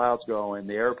watched the clouds go and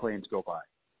the airplanes go by?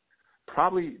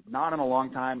 Probably not in a long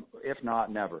time, if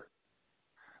not never.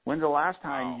 When's the last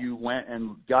time you went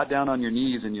and got down on your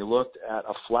knees and you looked at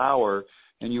a flower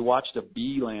and you watched a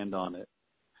bee land on it?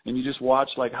 And you just watch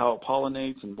like how it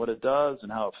pollinates and what it does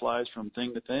and how it flies from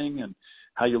thing to thing and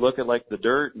how you look at like the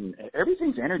dirt, and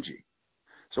everything's energy.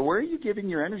 So where are you giving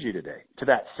your energy today? To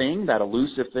that thing, that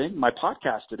elusive thing? My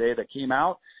podcast today that came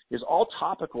out is all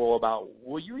topical about,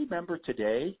 will you remember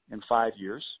today in 5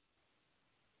 years?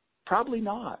 Probably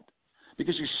not,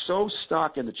 because you're so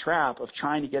stuck in the trap of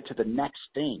trying to get to the next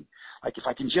thing. Like, if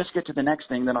I can just get to the next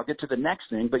thing, then I'll get to the next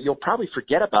thing, but you'll probably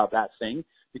forget about that thing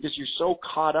because you're so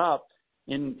caught up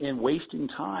in wasting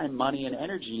time, money, and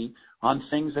energy on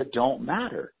things that don't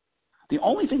matter. The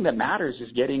only thing that matters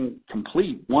is getting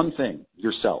complete one thing,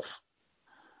 yourself.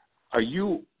 Are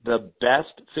you the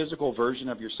best physical version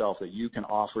of yourself that you can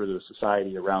offer to the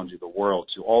society around you, the world,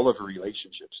 to all of your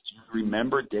relationships? Do you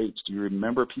remember dates? Do you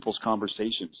remember people's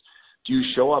conversations? Do you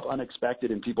show up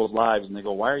unexpected in people's lives and they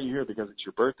go, why are you here? Because it's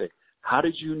your birthday. How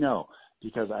did you know?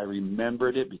 Because I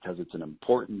remembered it, because it's an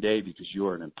important day, because you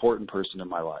are an important person in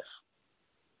my life.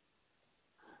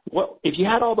 Well, if you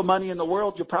had all the money in the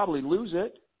world, you'll probably lose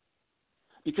it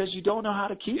because you don't know how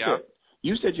to keep it.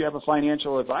 You said you have a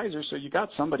financial advisor, so you got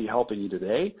somebody helping you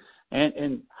today,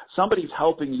 and somebody's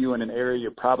helping you in an area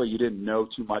probably you didn't know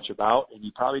too much about and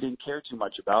you probably didn't care too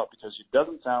much about, because it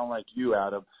doesn't sound like you,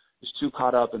 Adam, is too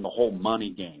caught up in the whole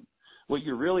money game. What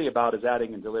you're really about is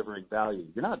adding and delivering value.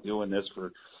 You're not doing this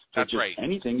for just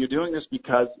anything. You're doing this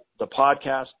because the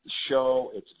podcast, the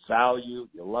show, it's value.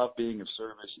 You love being of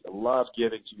service. You love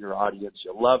giving to your audience.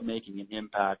 You love making an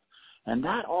impact. And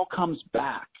that all comes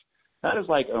back That is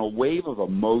like a wave of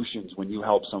emotions when you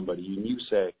help somebody and you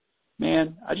say,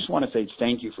 man, I just want to say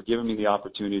thank you for giving me the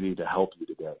opportunity to help you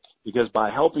today. Because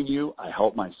by helping you, I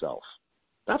help myself.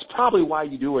 That's probably why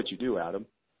you do what you do, Adam.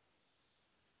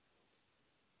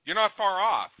 You're not far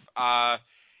off.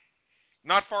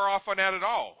 Not far off on that at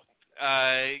all.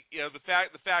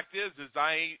 The fact is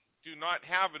I do not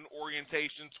have an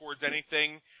orientation towards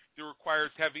anything that requires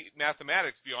heavy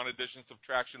mathematics beyond addition,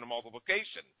 subtraction, and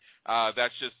multiplication.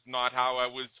 That's just not how I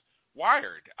was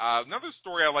wired. Another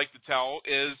story I like to tell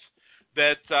is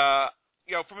that,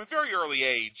 from a very early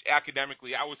age,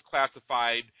 academically, I was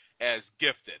classified as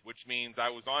gifted, which means I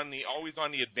was always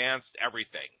on the advanced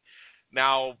everything.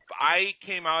 Now, I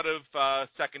came out of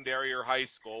secondary or high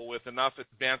school with enough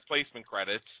advanced placement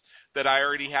credits that I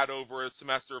already had over a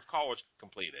semester of college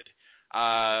completed.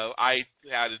 I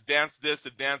had advanced this,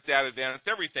 advanced that,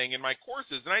 advanced everything in my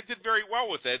courses, and I did very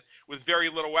well with it with very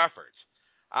little effort.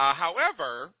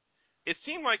 However, it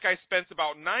seemed like I spent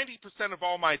about 90% of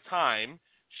all my time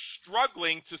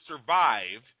struggling to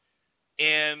survive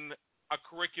in a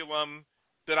curriculum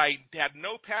that I had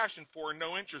no passion for,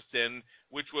 no interest in,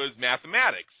 which was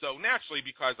mathematics. So naturally,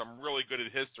 because I'm really good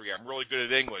at history, I'm really good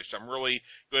at English, I'm really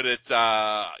good at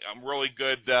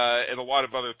a lot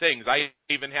of other things. I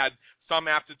even had some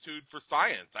aptitude for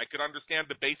science. I could understand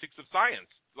the basics of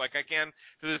science, like I can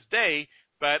to this day,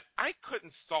 but I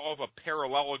couldn't solve a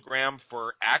parallelogram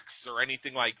for X or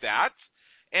anything like that.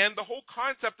 And the whole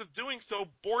concept of doing so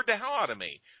bored the hell out of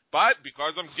me. But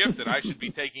because I'm gifted, I should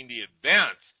be taking the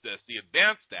advanced this, the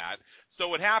advanced that. So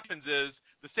what happens is,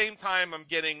 the same time I'm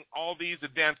getting all these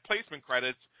advanced placement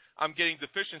credits, I'm getting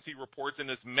deficiency reports in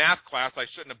this math class I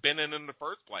shouldn't have been in the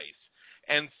first place.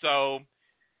 And so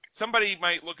somebody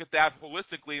might look at that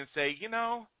holistically and say,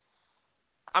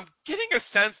 I'm getting a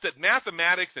sense that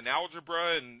mathematics and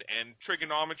algebra and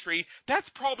trigonometry, that's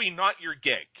probably not your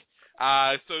gig.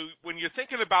 So when you're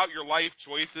thinking about your life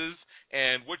choices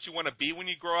and what you want to be when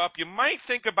you grow up, you might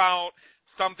think about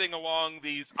something along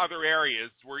these other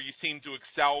areas where you seem to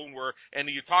excel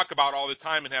and you talk about all the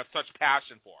time and have such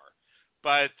passion for.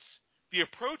 But the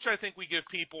approach I think we give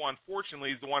people,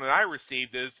 unfortunately, is the one that I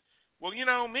received is, well,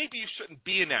 maybe you shouldn't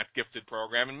be in that gifted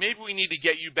program, and maybe we need to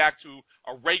get you back to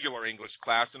a regular English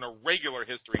class and a regular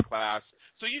history class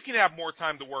so you can have more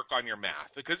time to work on your math,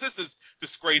 because this is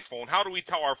disgraceful. And how do we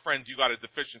tell our friends you got a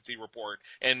deficiency report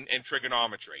in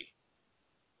trigonometry?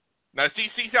 Now,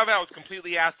 see how that was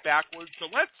completely asked backwards? So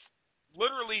let's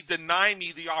literally deny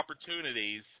me the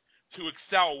opportunities to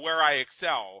excel where I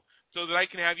excel so that I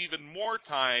can have even more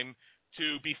time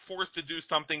to be forced to do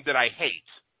something that I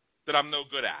hate, that I'm no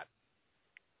good at.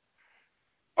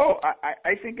 Oh,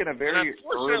 I think in a very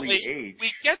early age.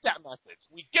 We get that message.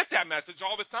 We get that message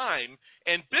all the time,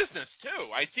 and business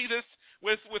too. I see this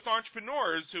with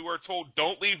entrepreneurs who are told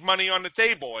don't leave money on the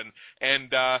table and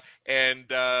don't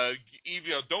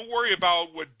worry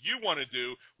about what you want to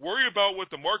do. Worry about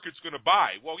what the market's going to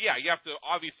buy. Well, yeah, you have to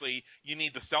you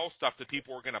need to sell stuff that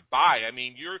people are going to buy. I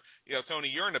mean,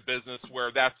 Tony, you're in a business where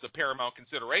that's the paramount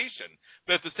consideration.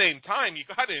 But at the same time, you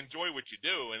got to enjoy what you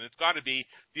do, and it's got to be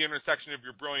the intersection of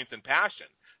your brilliance and passion.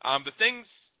 The things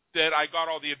that I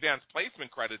got all the advanced placement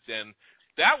credits in,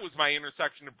 that was my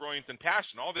intersection of brilliance and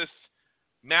passion. All this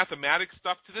mathematics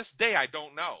stuff, to this day, I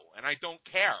don't know, and I don't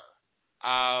care.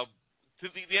 To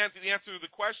the answer to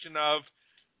the question of,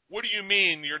 what do you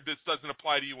mean this doesn't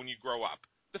apply to you when you grow up?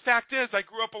 The fact is, I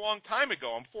grew up a long time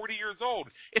ago. I'm 40 years old.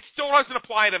 It still doesn't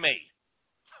apply to me.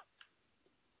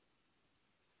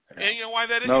 And you know why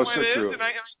that is? No, why so that true. is? And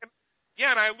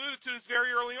I alluded to this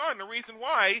very early on. The reason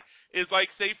why is, like,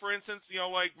 say, for instance,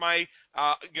 like my,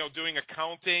 doing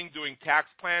accounting, doing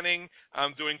tax planning,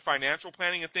 doing financial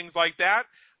planning and things like that.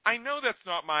 I know that's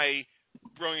not my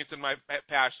brilliance and my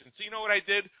passion. So you know what I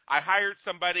did? I hired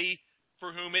somebody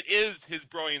for whom it is his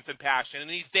brilliance and passion, and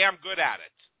he's damn good at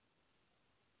it.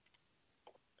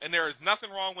 And there is nothing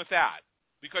wrong with that,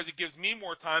 because it gives me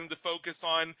more time to focus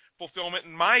on fulfillment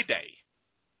in my day.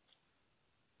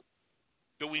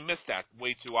 But we miss that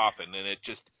way too often, and it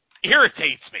just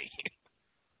irritates me.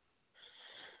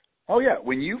 Oh, yeah.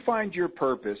 When you find your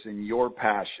purpose and your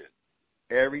passion,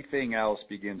 everything else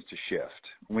begins to shift.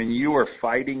 When you are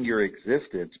fighting your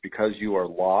existence because you are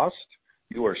lost,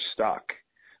 you are stuck.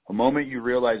 The moment you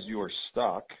realize you are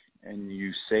stuck and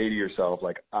you say to yourself,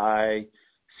 like, I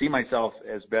see myself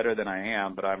as better than I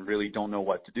am, but I really don't know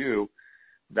what to do,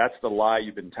 that's the lie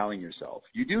you've been telling yourself.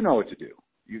 You do know what to do.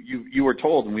 You were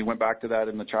told, and we went back to that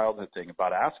in the childhood thing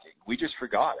about asking. We just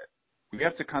forgot it. We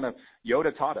have to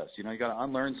Yoda taught us, you got to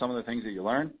unlearn some of the things that you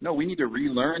learned. No, we need to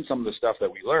relearn some of the stuff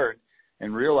that we learned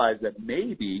and realize that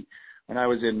maybe and I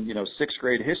was in, sixth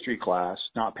grade history class,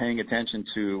 not paying attention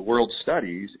to world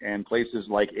studies and places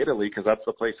like Italy, because that's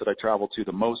the place that I travel to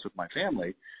the most with my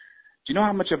family. Do you know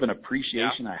how much of an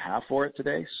appreciation I have for it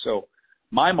today? So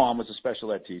my mom was a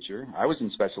special ed teacher. I was in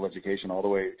special education all the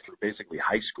way through basically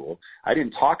high school. I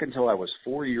didn't talk until I was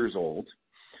 4 years old.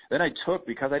 Then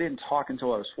because I didn't talk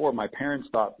until I was 4, my parents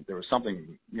thought there was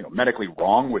something, medically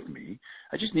wrong with me.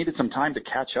 I just needed some time to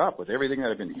catch up with everything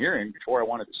that I've been hearing before I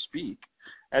wanted to speak.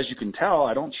 As you can tell,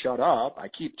 I don't shut up. I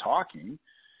keep talking.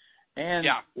 And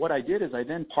what I did is I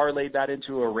then parlayed that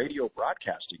into a radio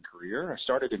broadcasting career. I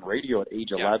started in radio at age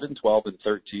 11, 12, and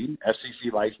 13,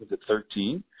 FCC license at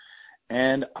 13.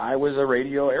 And I was a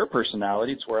radio air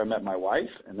personality. It's where I met my wife.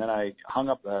 And then I hung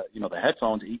up the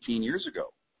headphones 18 years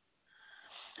ago.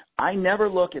 I never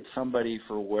look at somebody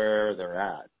for where they're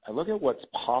at. I look at what's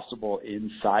possible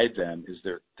inside them, is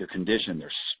their condition,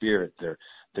 their spirit, their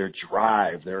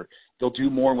drive. They'll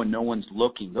do more when no one's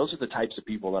looking. Those are the types of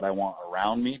people that I want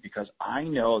around me, because I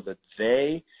know that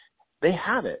they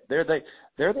have it. They're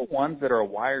the ones that are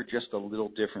wired just a little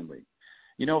differently.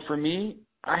 For me,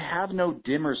 I have no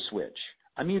dimmer switch.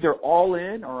 I'm either all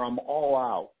in or I'm all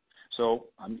out. So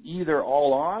I'm either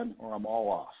all on or I'm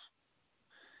all off.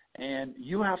 And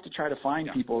you have to try to find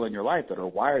people in your life that are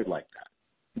wired like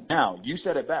that. Now, you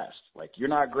said it best. Like, you're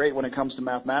not great when it comes to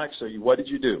mathematics, so what did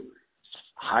you do?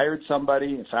 Hired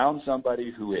somebody and found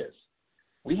somebody who is.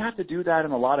 We have to do that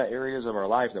in a lot of areas of our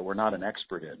life that we're not an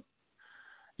expert in.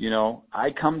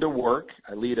 I come to work.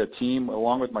 I lead a team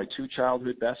along with my 2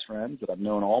 childhood best friends that I've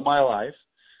known all my life,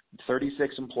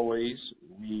 36 employees.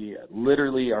 We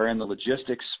literally are in the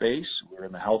logistics space. We're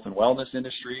in the health and wellness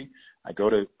industry. I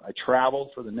travel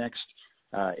for the next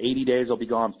 80 days. I'll be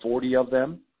gone 40 of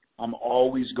them. I'm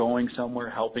always going somewhere,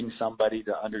 helping somebody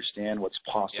to understand what's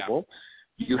possible.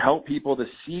 Yeah. You help people to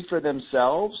see for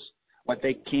themselves what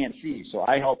they can't see. So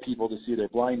I help people to see their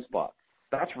blind spots.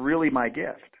 That's really my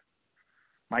gift.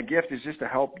 My gift is just to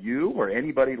help you or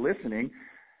anybody listening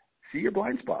see your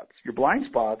blind spots. Your blind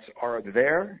spots are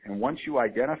there, and once you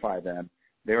identify them,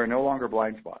 they are no longer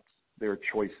blind spots. They are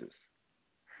choices.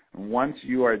 And once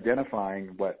you are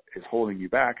identifying what is holding you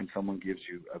back and someone gives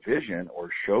you a vision or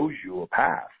shows you a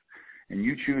path and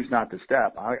you choose not to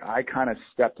step, I kind of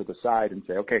step to the side and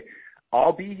say, okay,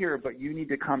 I'll be here, but you need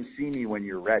to come see me when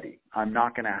you're ready. I'm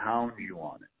not going to hound you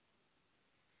on it.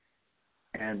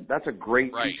 And that's a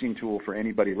great teaching tool for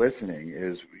anybody listening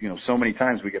is, so many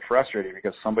times we get frustrated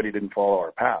because somebody didn't follow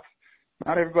our path.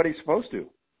 Not everybody's supposed to.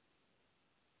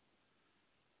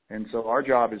 And so our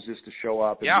job is just to show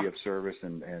up and be of service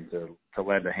and to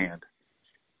lend a hand.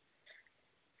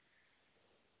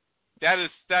 That is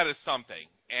something.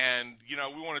 And,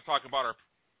 we want to talk about our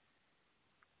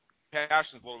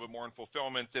passions a little bit more and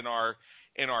fulfillment in our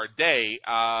day.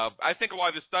 I think a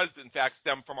lot of this does, in fact,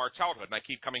 stem from our childhood, and I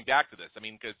keep coming back to this. I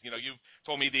mean, because, you've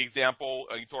told me the example,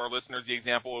 you told our listeners the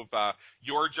example of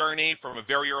your journey from a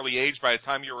very early age. By the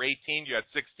time you were 18, you had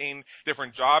 16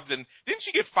 different jobs. And didn't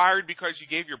you get fired because you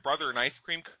gave your brother an ice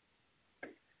cream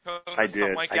cone? I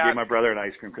did. Like I gave my brother an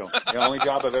ice cream cone. The only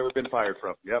job I've ever been fired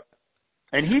from. Yep.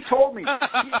 And he told me,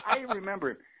 I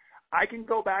remember, I can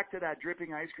go back to that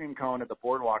dripping ice cream cone at the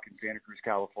boardwalk in Santa Cruz,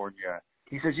 California.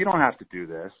 He says, you don't have to do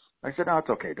this. I said, no, it's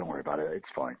okay. Don't worry about it.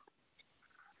 It's fine.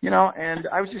 And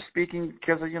I was just speaking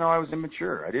because, I was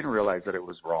immature. I didn't realize that it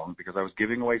was wrong because I was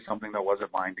giving away something that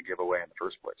wasn't mine to give away in the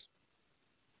first place.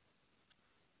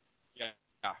 Yeah.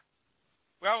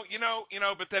 Well,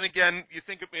 but then again, you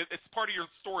think it's part of your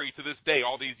story to this day,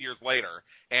 all these years later,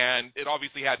 and it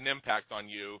obviously had an impact on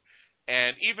you.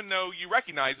 And even though you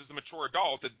recognize as a mature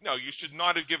adult that, no, you should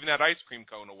not have given that ice cream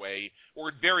cone away, or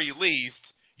at very least,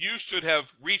 you should have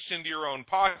reached into your own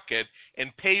pocket and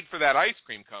paid for that ice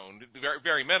cream cone, the very,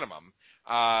 very minimum.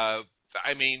 I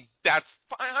mean, that's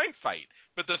hindsight.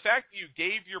 But the fact that you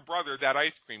gave your brother that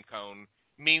ice cream cone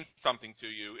means something to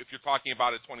you if you're talking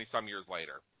about it 20-some years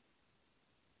later.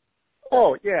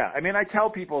 Oh, yeah. I mean, I tell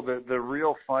people the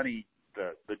real funny,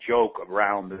 the joke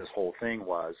around this whole thing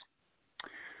was,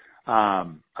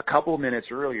 a couple of minutes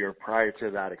earlier, prior to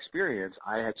that experience,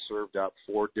 I had served up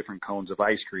 4 different cones of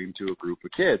ice cream to a group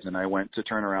of kids, and I went to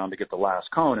turn around to get the last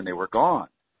cone, and they were gone.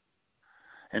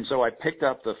 And so I picked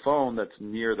up the phone that's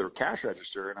near the cash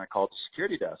register, and I called the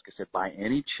security desk. I said, by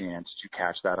any chance, did you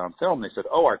catch that on film? They said,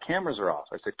 oh, our cameras are off.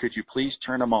 I said, could you please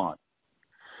turn them on?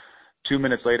 2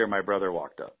 minutes later, my brother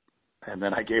walked up, and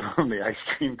then I gave him the ice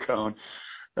cream cone,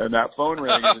 and that phone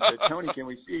rang, and they said, Tony, can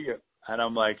we see you? And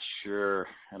I'm like, sure.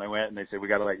 And I went, and they said, we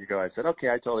got to let you go. I said, okay,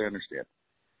 I totally understand.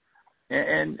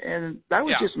 And that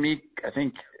was just me, I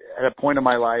think, at a point in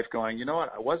my life going, you know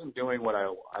what, I wasn't doing what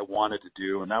I wanted to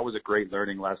do, and that was a great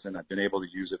learning lesson. I've been able to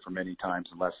use it for many times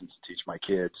in lessons to teach my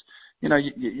kids. You know,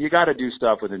 you got to do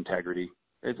stuff with integrity.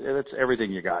 It's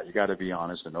everything you got. You got to be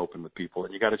honest and open with people,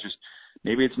 and you got to just,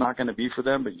 maybe it's not going to be for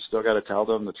them, but you still got to tell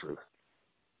them the truth.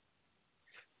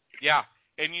 Yeah,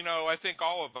 and you know, I think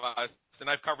all of us, and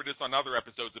I've covered this on other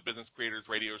episodes of Business Creators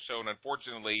Radio Show, and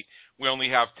unfortunately, we only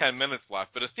have 10 minutes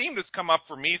left. But a theme that's come up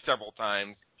for me several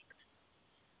times,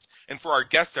 and for our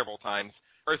guests several times,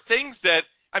 are things that,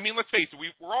 I mean, let's face it,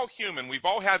 we're all human. We've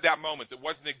all had that moment that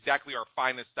wasn't exactly our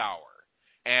finest hour,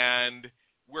 and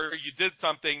where you did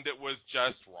something that was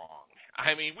just wrong.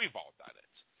 I mean, we've all done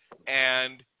it.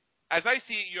 And as I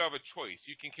see it, you have a choice.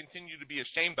 You can continue to be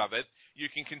ashamed of it.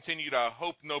 You can continue to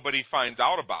hope nobody finds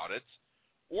out about it.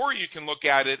 Or you can look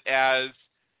at it as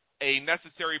a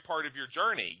necessary part of your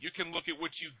journey. You can look at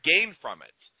what you gained from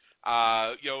it.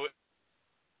 You know,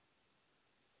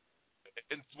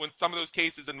 in some of those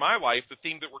cases in my life, the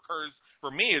theme that recurs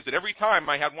for me is that every time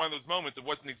I had one of those moments that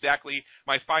wasn't exactly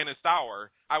my finest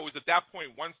hour, I was at that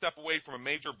point one step away from a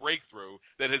major breakthrough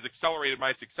that has accelerated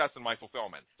my success and my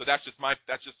fulfillment. So that's just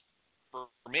for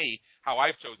me, how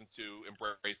I've chosen to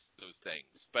embrace those things.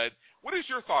 But what is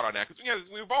your thought on that? Because you know,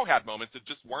 we've all had moments that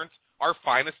just weren't our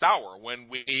finest hour when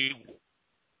we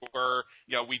were,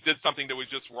 you know, we did something that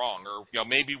was just wrong, or you know,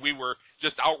 maybe we were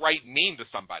just outright mean to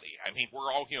somebody. I mean,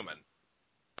 we're all human.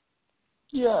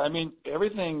 Yeah, I mean,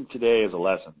 everything today is a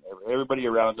lesson. Everybody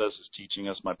around us is teaching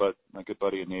us. My good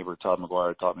buddy and neighbor Todd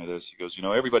McGuire taught me this. He goes, you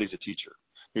know, everybody's a teacher.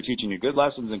 They're teaching you good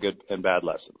lessons and good and bad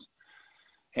lessons.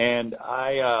 And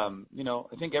you know,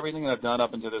 I think everything that I've done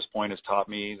up until this point has taught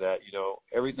me that, you know,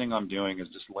 everything I'm doing is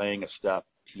just laying a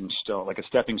stepping stone, like a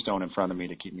stepping stone in front of me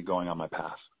to keep me going on my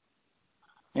path.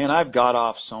 And I've got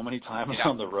off so many times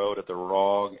on the road at the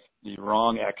wrong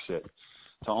exit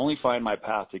to only find my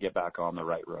path to get back on the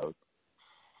right road.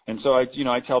 And so I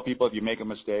tell people, if you make a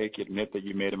mistake, admit that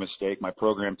you made a mistake. My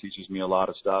program teaches me a lot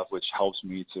of stuff, which helps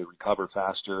me to recover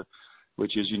faster,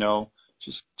 which is, you know,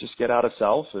 just get out of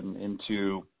self and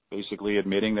into basically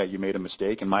admitting that you made a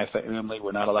mistake. And my family,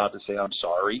 we're not allowed to say, I'm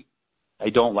sorry. I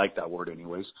don't like that word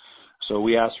anyways. So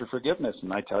we ask for forgiveness,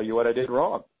 and I tell you what I did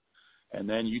wrong. And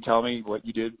then you tell me what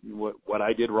you did, what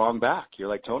I did wrong back. You're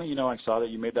like, Tony, you know, I saw that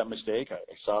you made that mistake. I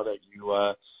saw that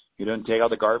you didn't take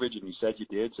out the garbage, and you said you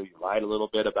did, so you lied a little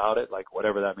bit about it, like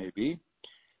whatever that may be.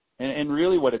 And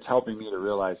really what it's helping me to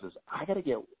realize is I got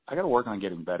to work on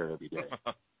getting better every day.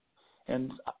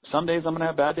 And some days I'm going to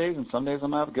have bad days, and some days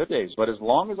I'm going to have good days. But as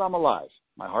long as I'm alive,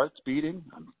 my heart's beating,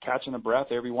 I'm catching a breath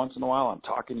every once in a while, I'm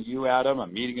talking to you, Adam,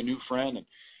 I'm meeting a new friend, and,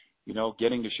 you know,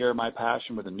 getting to share my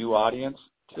passion with a new audience,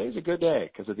 today's a good day.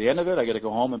 Because at the end of it, I got to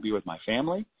go home and be with my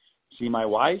family, see my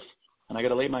wife, and I got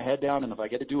to lay my head down. And if I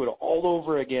get to do it all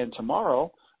over again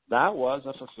tomorrow, that was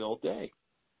a fulfilled day.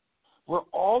 We're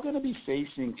all going to be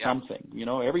facing something. You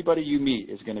know, everybody you meet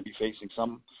is going to be facing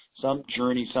some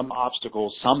journey, some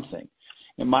obstacle, something.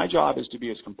 And my job is to be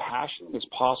as compassionate as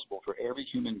possible for every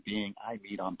human being I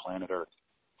meet on planet Earth.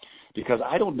 Because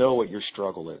I don't know what your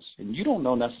struggle is, and you don't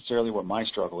know necessarily what my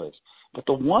struggle is. But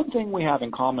the one thing we have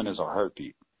in common is our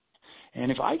heartbeat. And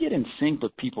if I get in sync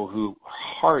with people whose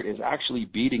heart is actually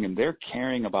beating and they're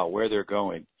caring about where they're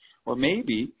going, or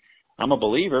maybe I'm a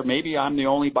believer, maybe I'm the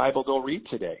only Bible they'll read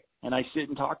today, and I sit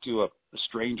and talk to a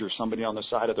stranger, somebody on the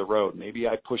side of the road. Maybe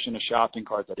I push in a shopping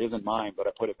cart that isn't mine, but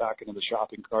I put it back into the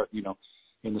shopping cart, you know,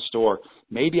 in the store.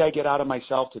 Maybe I get out of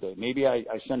myself today. Maybe I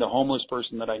send a homeless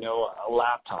person that I know a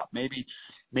laptop.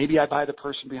 Maybe I buy the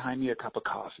person behind me a cup of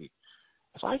coffee.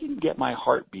 If I can get my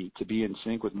heartbeat to be in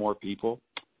sync with more people,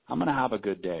 I'm going to have a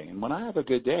good day. And when I have a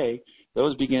good day,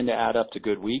 those begin to add up to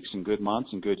good weeks and good months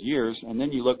and good years. And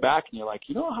then you look back and you're like,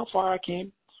 you know how far I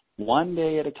came? One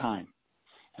day at a time.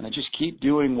 And I just keep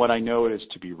doing what I know it is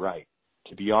to be right,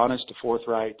 to be honest, to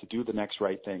forthright, to do the next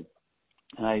right thing.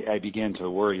 And I begin to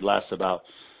worry less about,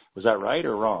 was that right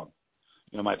or wrong?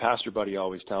 You know, my pastor buddy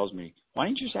always tells me, why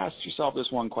don't you just ask yourself this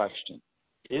one question?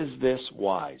 Is this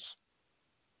wise?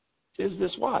 Is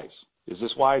this wise? Is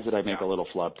this wise that I make a little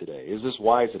flub today? Is this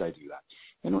wise that I do that?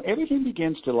 And everything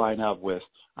begins to line up with,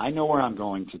 I know where I'm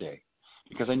going today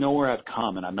because I know where I've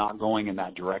come and I'm not going in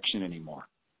that direction anymore.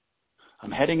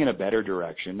 I'm heading in a better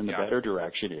direction, and the better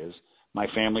direction is my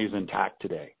family is intact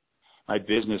today. My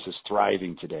business is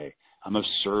thriving today. I'm of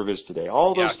service today.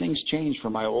 All those things change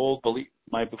from my old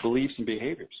my beliefs and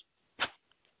behaviors.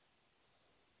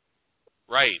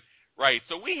 Right.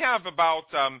 So we have about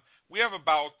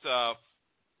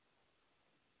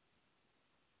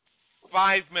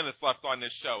 5 minutes left on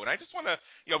this show, and I just want to,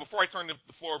 before I turn the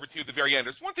floor over to you at the very end,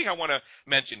 there's one thing I want to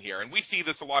mention here, and we see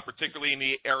this a lot, particularly in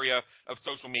the area of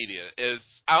social media, is,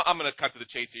 I'm going to cut to the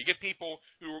chase here. You get people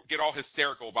who get all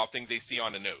hysterical about things they see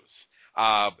on the news,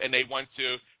 and they want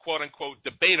to, quote-unquote,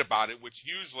 debate about it, which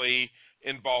usually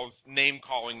involves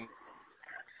name-calling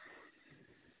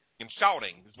and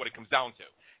shouting is what it comes down to.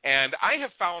 And I have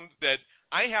found that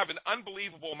I have an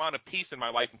unbelievable amount of peace in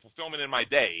my life and fulfillment in my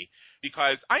day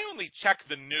because I only check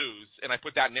the news, and I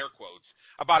put that in air quotes,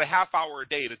 about a half hour a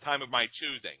day at a time of my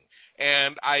choosing.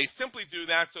 And I simply do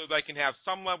that so that I can have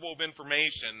some level of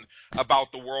information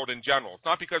about the world in general. It's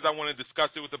not because I want to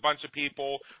discuss it with a bunch of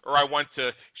people or I want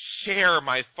to share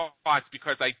my thoughts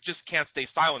because I just can't stay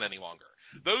silent any longer.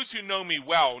 Those who know me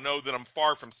well know that I'm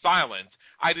far from silent.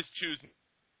 I just choose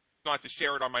not to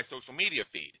share it on my social media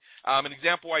feed. An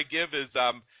example I give is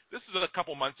this is a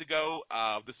couple months ago.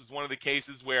 This is one of the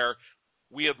cases where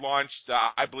we had launched,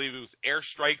 I believe it was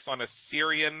airstrikes on a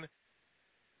Syrian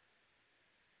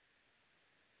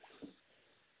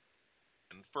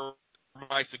for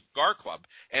my cigar club.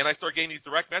 And I started getting these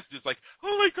direct messages like,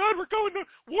 oh my God, we're going to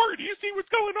war. Do you see what's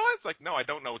going on? It's like, no, I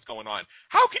don't know what's going on.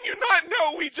 How can you not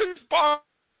know? We just bombed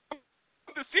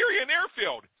the Syrian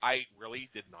airfield. I really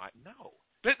did not know.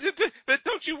 But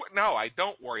don't you? No, I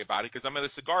don't worry about it because I'm at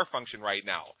a cigar function right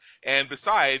now. And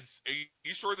besides, are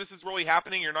you sure this is really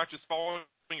happening? You're not just following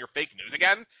your fake news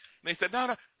again? And they said,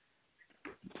 no.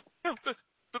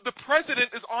 The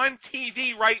president is on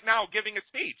TV right now giving a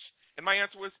speech. And my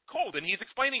answer was cold, and he's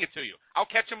explaining it to you. I'll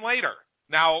catch him later.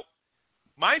 Now,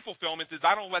 my fulfillment is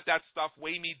I don't let that stuff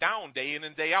weigh me down day in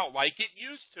and day out like it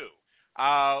used to.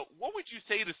 What would you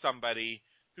say to somebody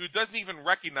who doesn't even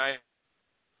recognize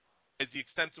the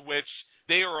extent to which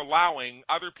they are allowing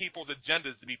other people's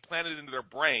agendas to be planted into their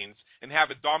brains and have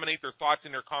it dominate their thoughts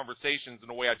and their conversations in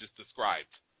the way I just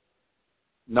described?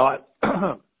 No,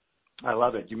 I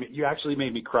love it. You actually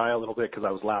made me cry a little bit because I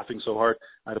was laughing so hard.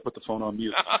 I had to put the phone on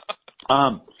mute.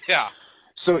 Yeah.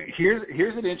 So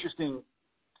here's an interesting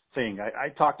thing. I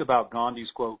talked about Gandhi's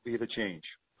quote, "Be the change."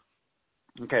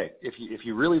 Okay, if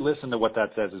you really listen to what that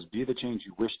says, is be the change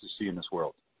you wish to see in this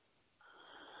world.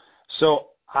 So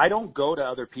I don't go to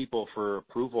other people for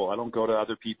approval. I don't go to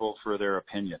other people for their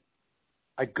opinion.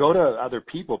 I go to other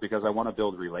people because I want to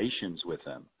build relations with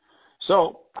them.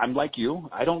 So I'm like you.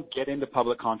 I don't get into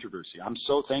public controversy. I'm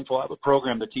so thankful I have a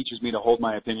program that teaches me to hold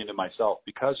my opinion to myself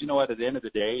because, you know what, at the end of the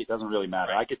day, it doesn't really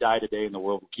matter. I could die today and the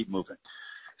world will keep moving.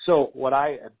 So what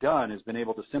I have done is been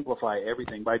able to simplify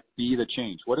everything by be the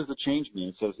change. What does the change mean?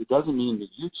 It says it doesn't mean that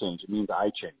you change. It means I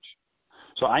change.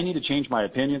 So I need to change my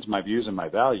opinions, my views, and my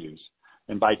values.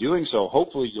 And by doing so,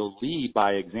 hopefully you'll lead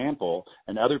by example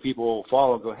and other people will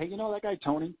follow and go, hey, you know that guy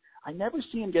Tony? I never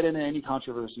see him get into any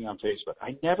controversy on Facebook.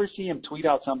 I never see him tweet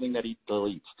out something that he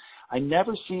deletes. I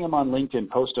never see him on LinkedIn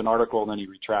post an article and then he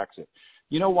retracts it.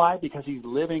 You know why? Because he's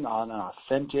living on an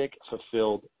authentic,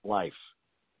 fulfilled life.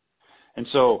 And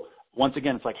so, once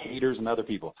again, it's like haters and other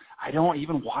people. I don't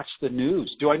even watch the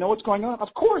news. Do I know what's going on?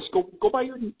 Of course. Go by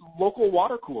your local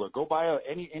water cooler. Go by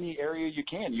any area you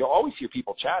can. You'll always hear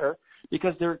people chatter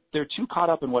because they're too caught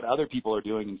up in what other people are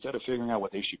doing instead of figuring out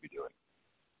what they should be doing.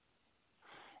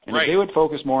 And right. If they would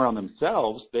focus more on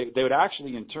themselves, they would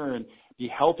actually, in turn, be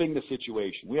helping the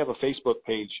situation. We have a Facebook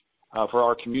page for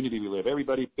our community we live.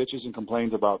 Everybody bitches and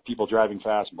complains about people driving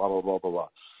fast, blah, blah, blah, blah, blah.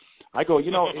 I go,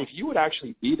 if you would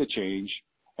actually be the change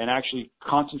and actually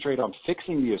concentrate on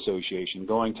fixing the association,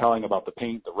 telling about the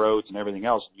paint, the roads, and everything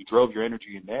else, and you drove your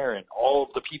energy in there and all of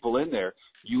the people in there,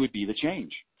 you would be the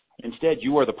change. Instead,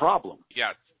 you are the problem.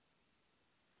 Yes.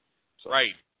 So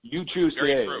right. You choose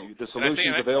Very today. true. The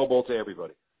solution is available to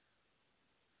everybody.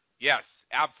 Yes,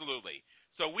 absolutely.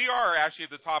 So we are actually at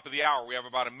the top of the hour. We have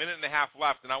about a minute and a half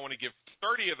left, and I want to give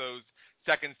 30 of those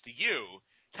seconds to you.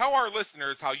 Tell our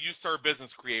listeners how you serve business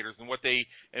creators and what they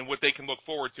can look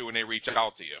forward to when they reach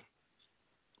out to you.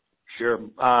 Sure.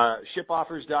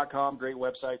 Shipoffers.com, great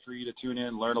website for you to tune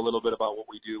in, learn a little bit about what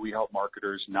we do. We help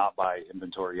marketers not buy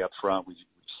inventory up front. We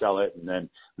sell it, and then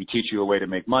we teach you a way to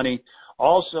make money.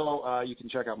 Also, you can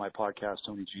check out my podcast,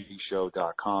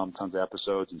 TonyGShow.com, tons of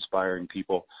episodes, inspiring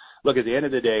people. Look, at the end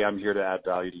of the day, I'm here to add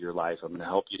value to your life. I'm going to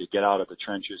help you to get out of the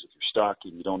trenches if you're stuck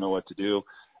and you don't know what to do.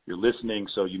 You're listening,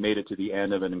 so you made it to the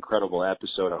end of an incredible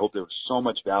episode. I hope there was so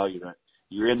much value that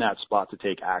you're in that spot to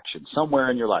take action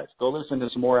somewhere in your life. Go listen to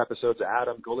some more episodes of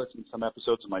Adam. Go listen to some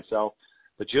episodes of myself.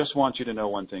 But just want you to know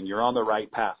one thing. You're on the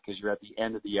right path because you're at the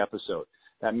end of the episode.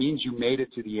 That means you made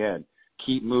it to the end.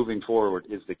 Keep moving forward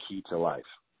is the key to life.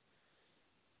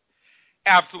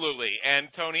 Absolutely. And,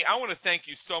 Tony, I want to thank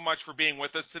you so much for being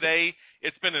with us today.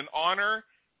 It's been an honor,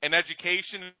 an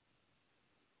education,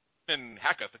 and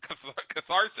heck, a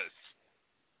catharsis.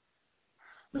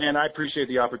 Man, I appreciate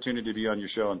the opportunity to be on your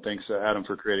show, and thanks, Adam,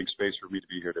 for creating space for me to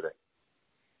be here today.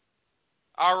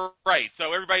 All right.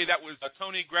 So, everybody, that was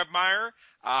Tony Grebmeyer,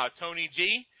 Tony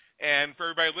G. And for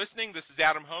everybody listening, this is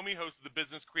Adam Homey, host of the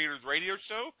Business Creators Radio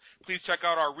Show. Please check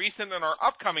out our recent and our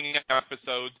upcoming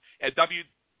episodes at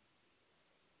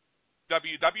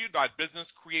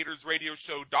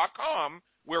www.businesscreatorsradioshow.com,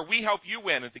 where we help you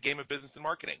win at the game of business and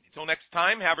marketing. Until next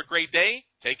time, have a great day.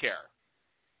 Take care.